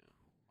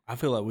 I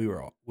feel like we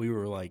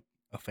were like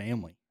a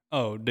family.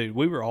 Oh, dude,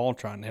 we were all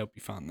trying to help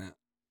you find that.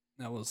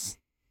 That was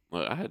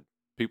Look, I had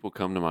people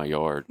come to my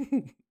yard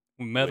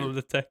metal With-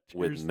 detectors.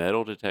 with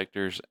metal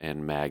detectors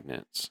and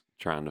magnets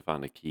trying to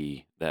find a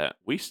key that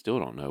we still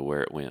don't know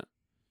where it went.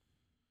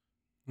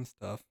 and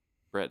stuff.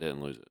 Brett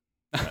didn't lose it.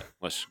 Right,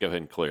 let's go ahead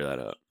and clear that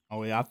up.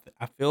 Oh yeah,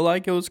 I feel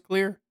like it was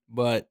clear,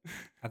 but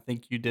I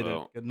think you did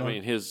Well, it good enough. I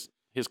mean, his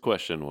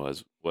question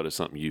was, "What is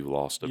something you've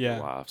lost of your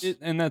lives?"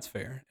 And that's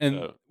fair. And So,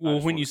 I well, just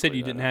when wanted you to said clear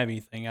you that didn't up. have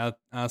anything,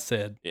 I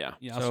said, Yeah.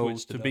 yeah, I so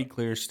switched to it be up.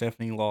 clear,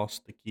 Stephanie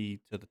lost the key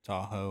to the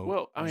Tahoe.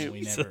 Well, I and mean,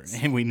 we never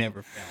Jesus. and we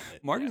never found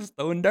it. Mark is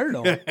throwing dirt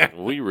on it.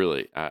 We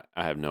really, I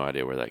have no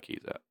idea where that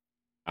key's at.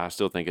 I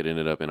still think it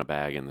ended up in a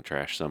bag in the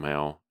trash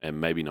somehow, and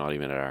maybe not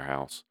even at our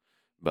house.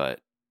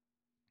 But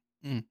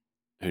Mm.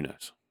 who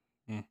knows?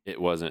 Mm.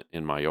 It wasn't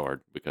in my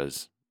yard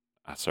because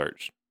I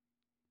searched,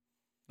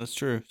 That's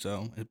true.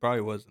 So it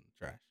probably was in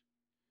the trash.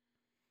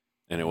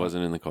 and it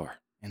wasn't in the car.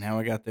 And how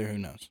I got there, who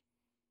knows?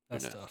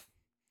 That's knows? tough.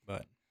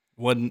 But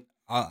wasn't.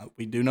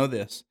 We do know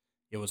this.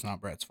 It was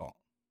not Brett's fault.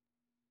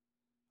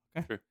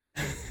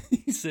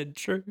 He said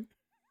true.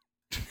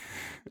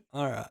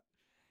 All right.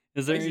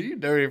 Is there any- you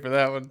dirty for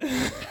that one?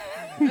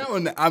 That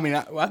one. I mean,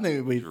 I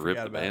think we Just rip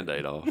forgot the about it.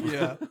 Band-Aid off.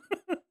 Yeah.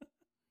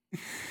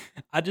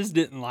 I just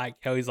didn't like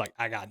how he's like,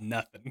 I got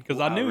nothing, because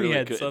Well, I knew really he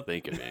had couldn't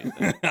something. think of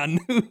anything. I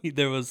knew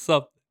there was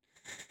something.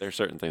 There's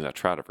certain things I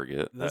try to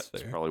forget. That's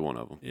That's fair. probably one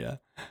of them. Yeah.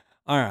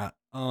 All right.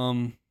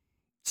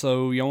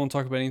 So y'all want to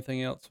talk about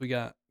anything else? We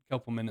got a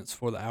couple minutes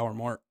for the hour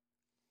mark.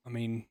 I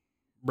mean,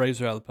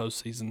 Braves are out of the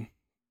postseason.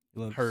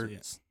 You love to see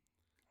it.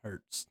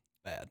 Hurts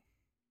bad.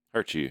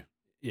 Hurt you.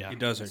 Yeah, It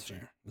does that's hurt you.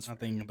 fair. That's I fair.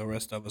 think the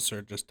rest of us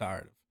are just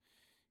tired of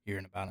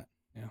hearing about it.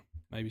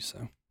 Maybe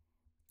so.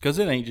 Because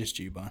it ain't just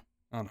you, Bun.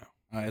 I know.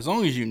 As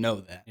long as you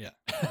know that. Yeah.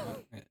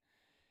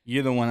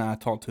 You're the one I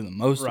talk to the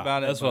most Right,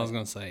 about it. that's what I but- was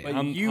gonna say. But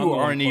I'm you the one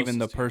aren't even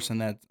the closest to- person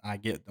that I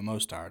get the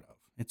most tired of.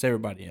 It's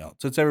everybody else.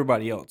 It's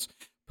everybody else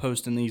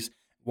posting these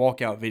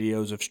walkout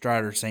videos of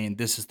Strider saying,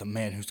 "This is the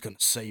man who's going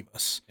to save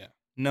us." Yeah.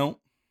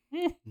 Nope.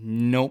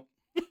 Nope.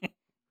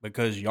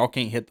 Because y'all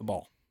can't hit the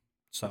ball.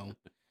 So,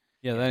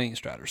 Yeah, that ain't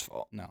Strider's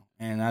fault. no.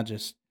 And I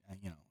just,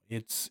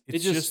 it's It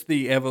just- just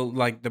the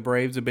like the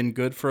Braves have been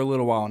good for a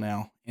little while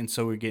now. And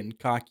so we're getting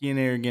cocky and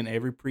arrogant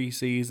every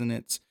preseason.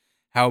 It's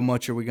how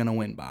much are we going to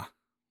win by?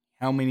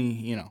 How many,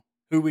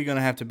 who are we going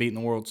to have to beat in the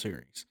World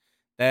Series?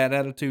 That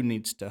attitude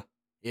needs to,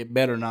 it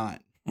better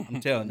not. I'm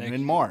telling you, Next in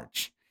year.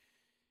 March,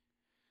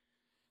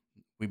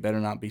 we better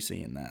not be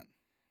seeing that.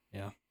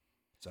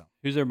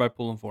 Who's everybody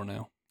pulling for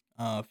now?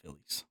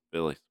 Phillies.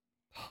 Phillies.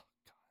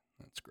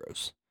 That's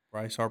gross.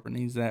 Bryce Harper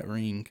needs that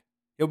ring.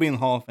 He'll be in the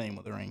Hall of Fame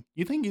with a ring.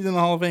 You think he's in the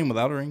Hall of Fame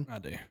without a ring? I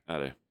do. I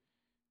do.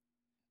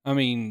 I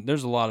mean,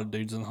 there's a lot of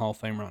dudes in the Hall of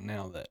Fame right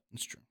now that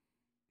It's true.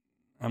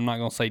 I'm not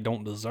gonna say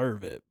don't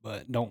deserve it,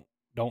 but don't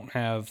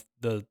have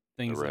the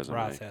things that resume.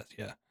 Bryce has.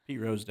 Yeah. Pete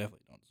Rose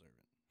definitely don't deserve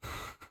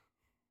it.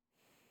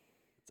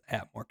 It's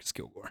at Marcus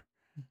Kilgore.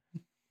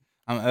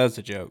 That's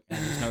a joke. I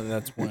just know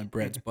that's one of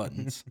Brett's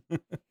buttons.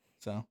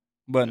 So,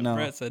 but no,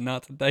 Brett said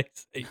not today.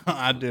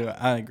 I do.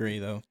 I agree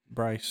though.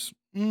 Bryce,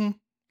 he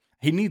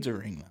needs a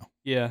ring though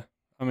Yeah.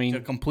 I to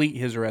mean, complete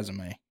his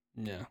resume.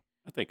 yeah.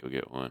 I think he'll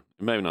get one.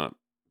 It may not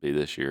be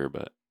this year,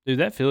 but Dude,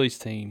 that Phillies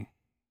team,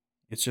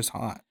 It's just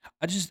hot.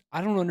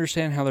 I don't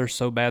understand how they're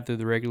so bad through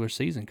the regular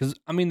season. Because,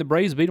 I mean, the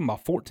Braves beat them by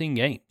 14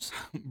 games.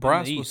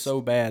 Bryce was East. so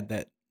bad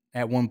that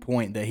at one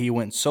point that he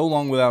went so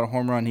long without a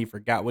home run he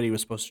forgot what he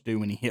was supposed to do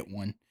when he hit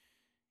one,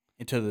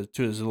 to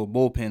his little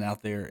bullpen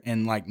out there,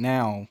 and like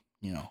now,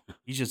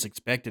 he's just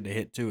expected to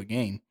hit 2 a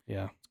game.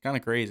 Yeah. It's kind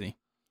of crazy.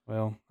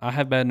 Well, I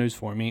have bad news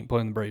for him. He ain't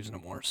playing the Braves no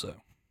more. So,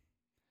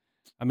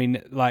 I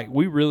mean, like,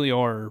 we really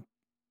are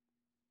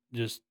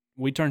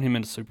we turned him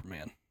into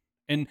Superman.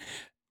 And,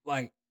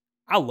 like,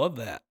 I love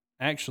that,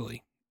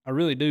 actually. I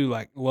really do,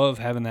 like, love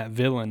having that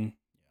villain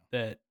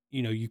that,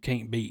 you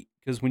can't beat.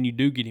 Because when you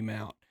do get him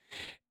out.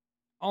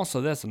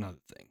 Also, that's another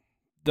thing.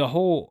 The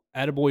whole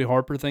Attaboy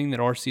Harper thing that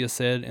Arcia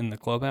said in the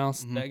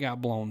clubhouse, that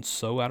got blown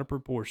so out of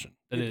proportion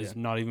that it is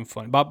not even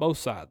funny by both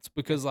sides.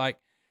 Because, like,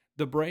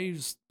 the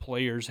Braves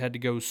players had to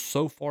go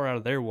so far out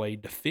of their way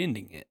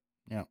defending it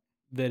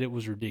that it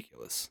was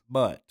ridiculous.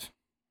 But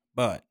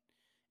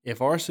if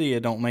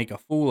Arcia don't make a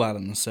fool out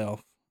of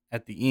himself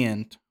at the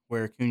end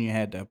where Acuna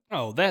had to...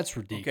 Oh, that's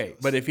ridiculous. Okay,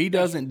 but if he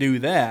doesn't do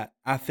that,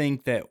 I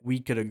think that we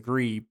could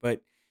agree.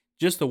 But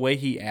just the way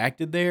he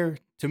acted there,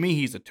 to me,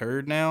 he's a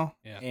turd now.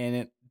 Yeah. And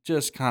it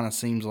just kind of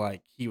seems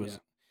like he was...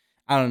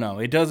 I don't know.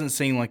 It doesn't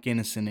seem like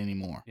innocent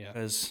anymore.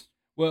 Yeah.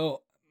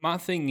 Well, my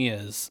thing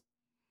is,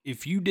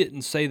 if you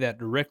didn't say that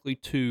directly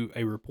to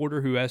a reporter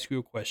who asked you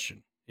a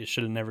question, it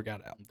should have never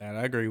got out. That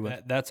I agree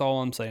with. That's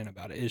all I'm saying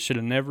about it. It should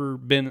have never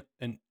been,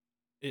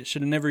 it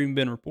should have never even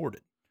been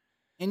reported.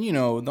 And the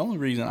only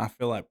reason I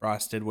feel like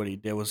Bryce did what he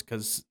did was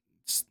because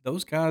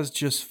those guys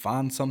just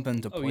find something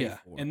to play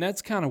for. And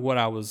that's kind of what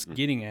I was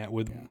getting at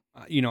with,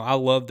 I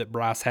love that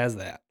Bryce has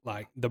that.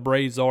 Like, the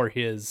Braves are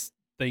his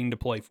thing to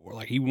play for.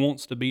 Like, he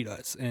wants to beat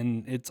us,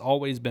 and it's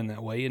always been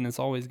that way, and it's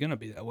always going to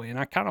be that way. And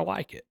I kind of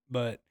like it,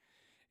 but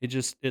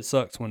it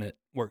sucks when it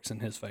works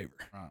in his favor.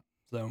 Right.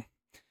 So,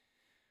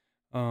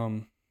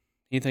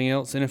 anything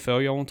else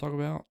NFL y'all want to talk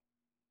about?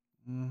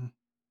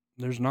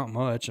 There's not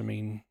much. I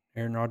mean,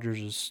 Aaron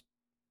Rodgers is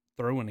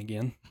throwing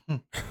again,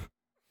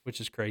 which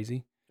is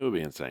crazy. It would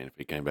be insane if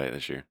he came back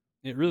this year.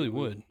 It really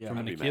would, from an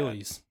I'd be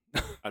Achilles.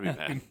 I'd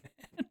be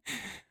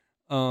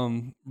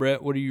mad.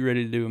 Brett, what are you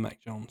ready to do with Mac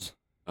Jones?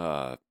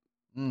 Throw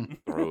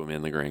him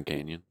in the Grand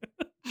Canyon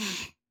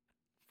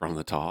from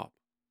the top.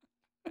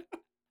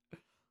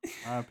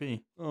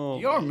 R.I.P. Oh,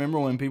 Do y'all remember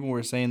when people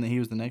were saying that he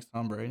was the next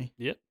Tom Brady?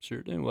 Yep,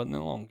 sure do. Wasn't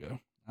that long ago.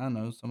 I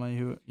know somebody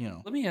who,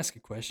 Let me ask a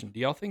question. Do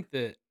y'all think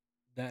that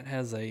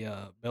has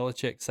a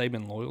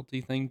Belichick-Saban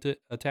loyalty thing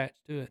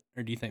attached to it?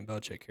 Or do you think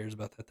Belichick cares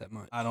about that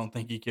much? I don't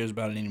think he cares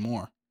about it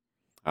anymore.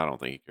 I don't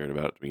think he cared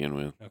about it to begin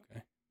with.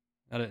 Okay.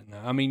 I didn't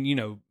know. I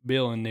mean,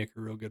 Bill and Nick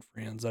are real good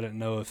friends. I didn't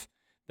know if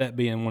that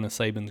being one of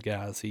Saban's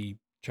guys, he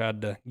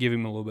tried to give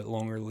him a little bit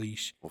longer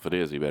leash. Well, if it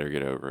is, he better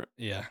get over it.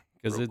 Yeah,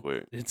 because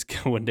it's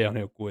going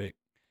downhill quick.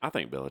 I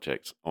think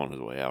Belichick's on his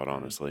way out,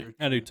 honestly.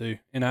 I do too.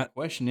 And the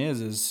question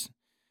is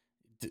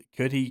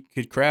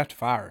could Kraft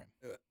fire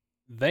him?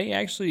 They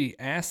actually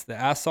asked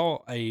that. I saw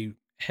a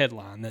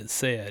headline that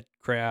said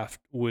Kraft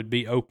would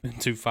be open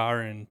to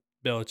firing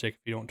Belichick if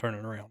you don't turn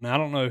it around. Now, I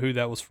don't know who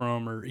that was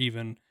from or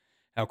even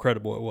how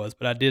credible it was,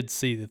 but I did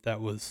see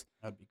that was.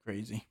 That'd be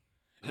crazy.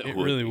 It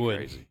really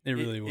would. It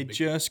really would. It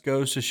just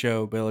goes to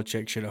show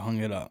Belichick should have hung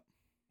it up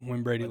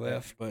when Brady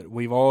left. But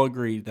we've all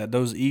agreed that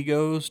those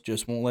egos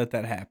just won't let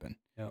that happen.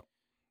 Yeah.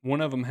 One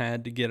of them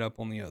had to get up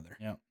on the other.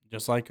 Yeah.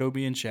 Just like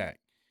Kobe and Shaq.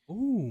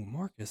 Ooh,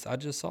 Marcus, I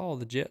just saw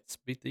the Jets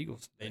beat the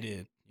Eagles today. They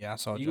did. Yeah, I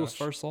saw Eagles'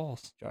 first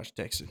loss. Josh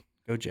texted,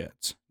 "Go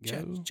Jets."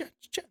 Go. Jets.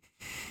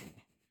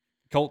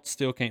 Colts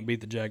still can't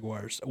beat the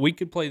Jaguars. We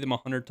could play them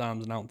 100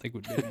 times, and I don't think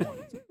we'd beat them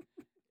once.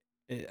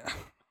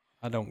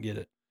 I don't get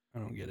it.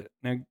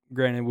 Now,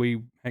 granted,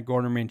 we had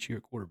Gardner Minshew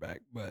at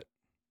quarterback, but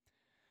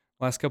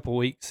last couple of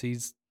weeks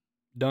he's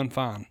done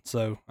fine.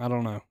 So I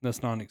don't know.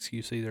 That's not an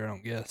excuse either, I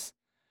don't guess.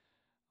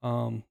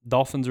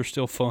 Dolphins are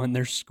still fun.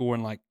 They're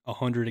scoring like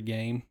 100 a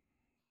game.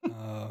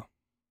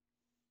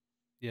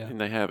 Yeah.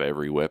 And they have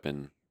every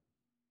weapon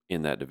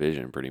in that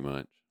division, pretty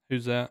much.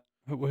 Who's that?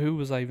 Who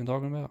was I even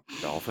talking about?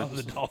 Dolphins. Oh,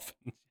 the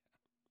Dolphins.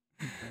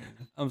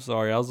 I'm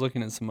sorry. I was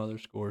looking at some other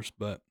scores,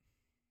 but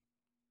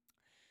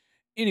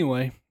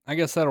anyway, I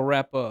guess that'll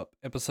wrap up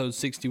episode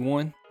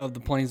 61 of the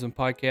Plainsman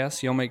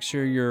Podcast. Y'all make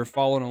sure you're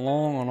following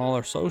along on all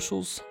our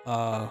socials.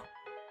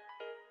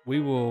 We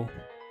will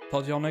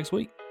talk to y'all next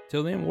week.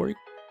 Till then, War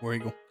Eagle. War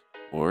Eagle.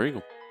 War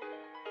Eagle.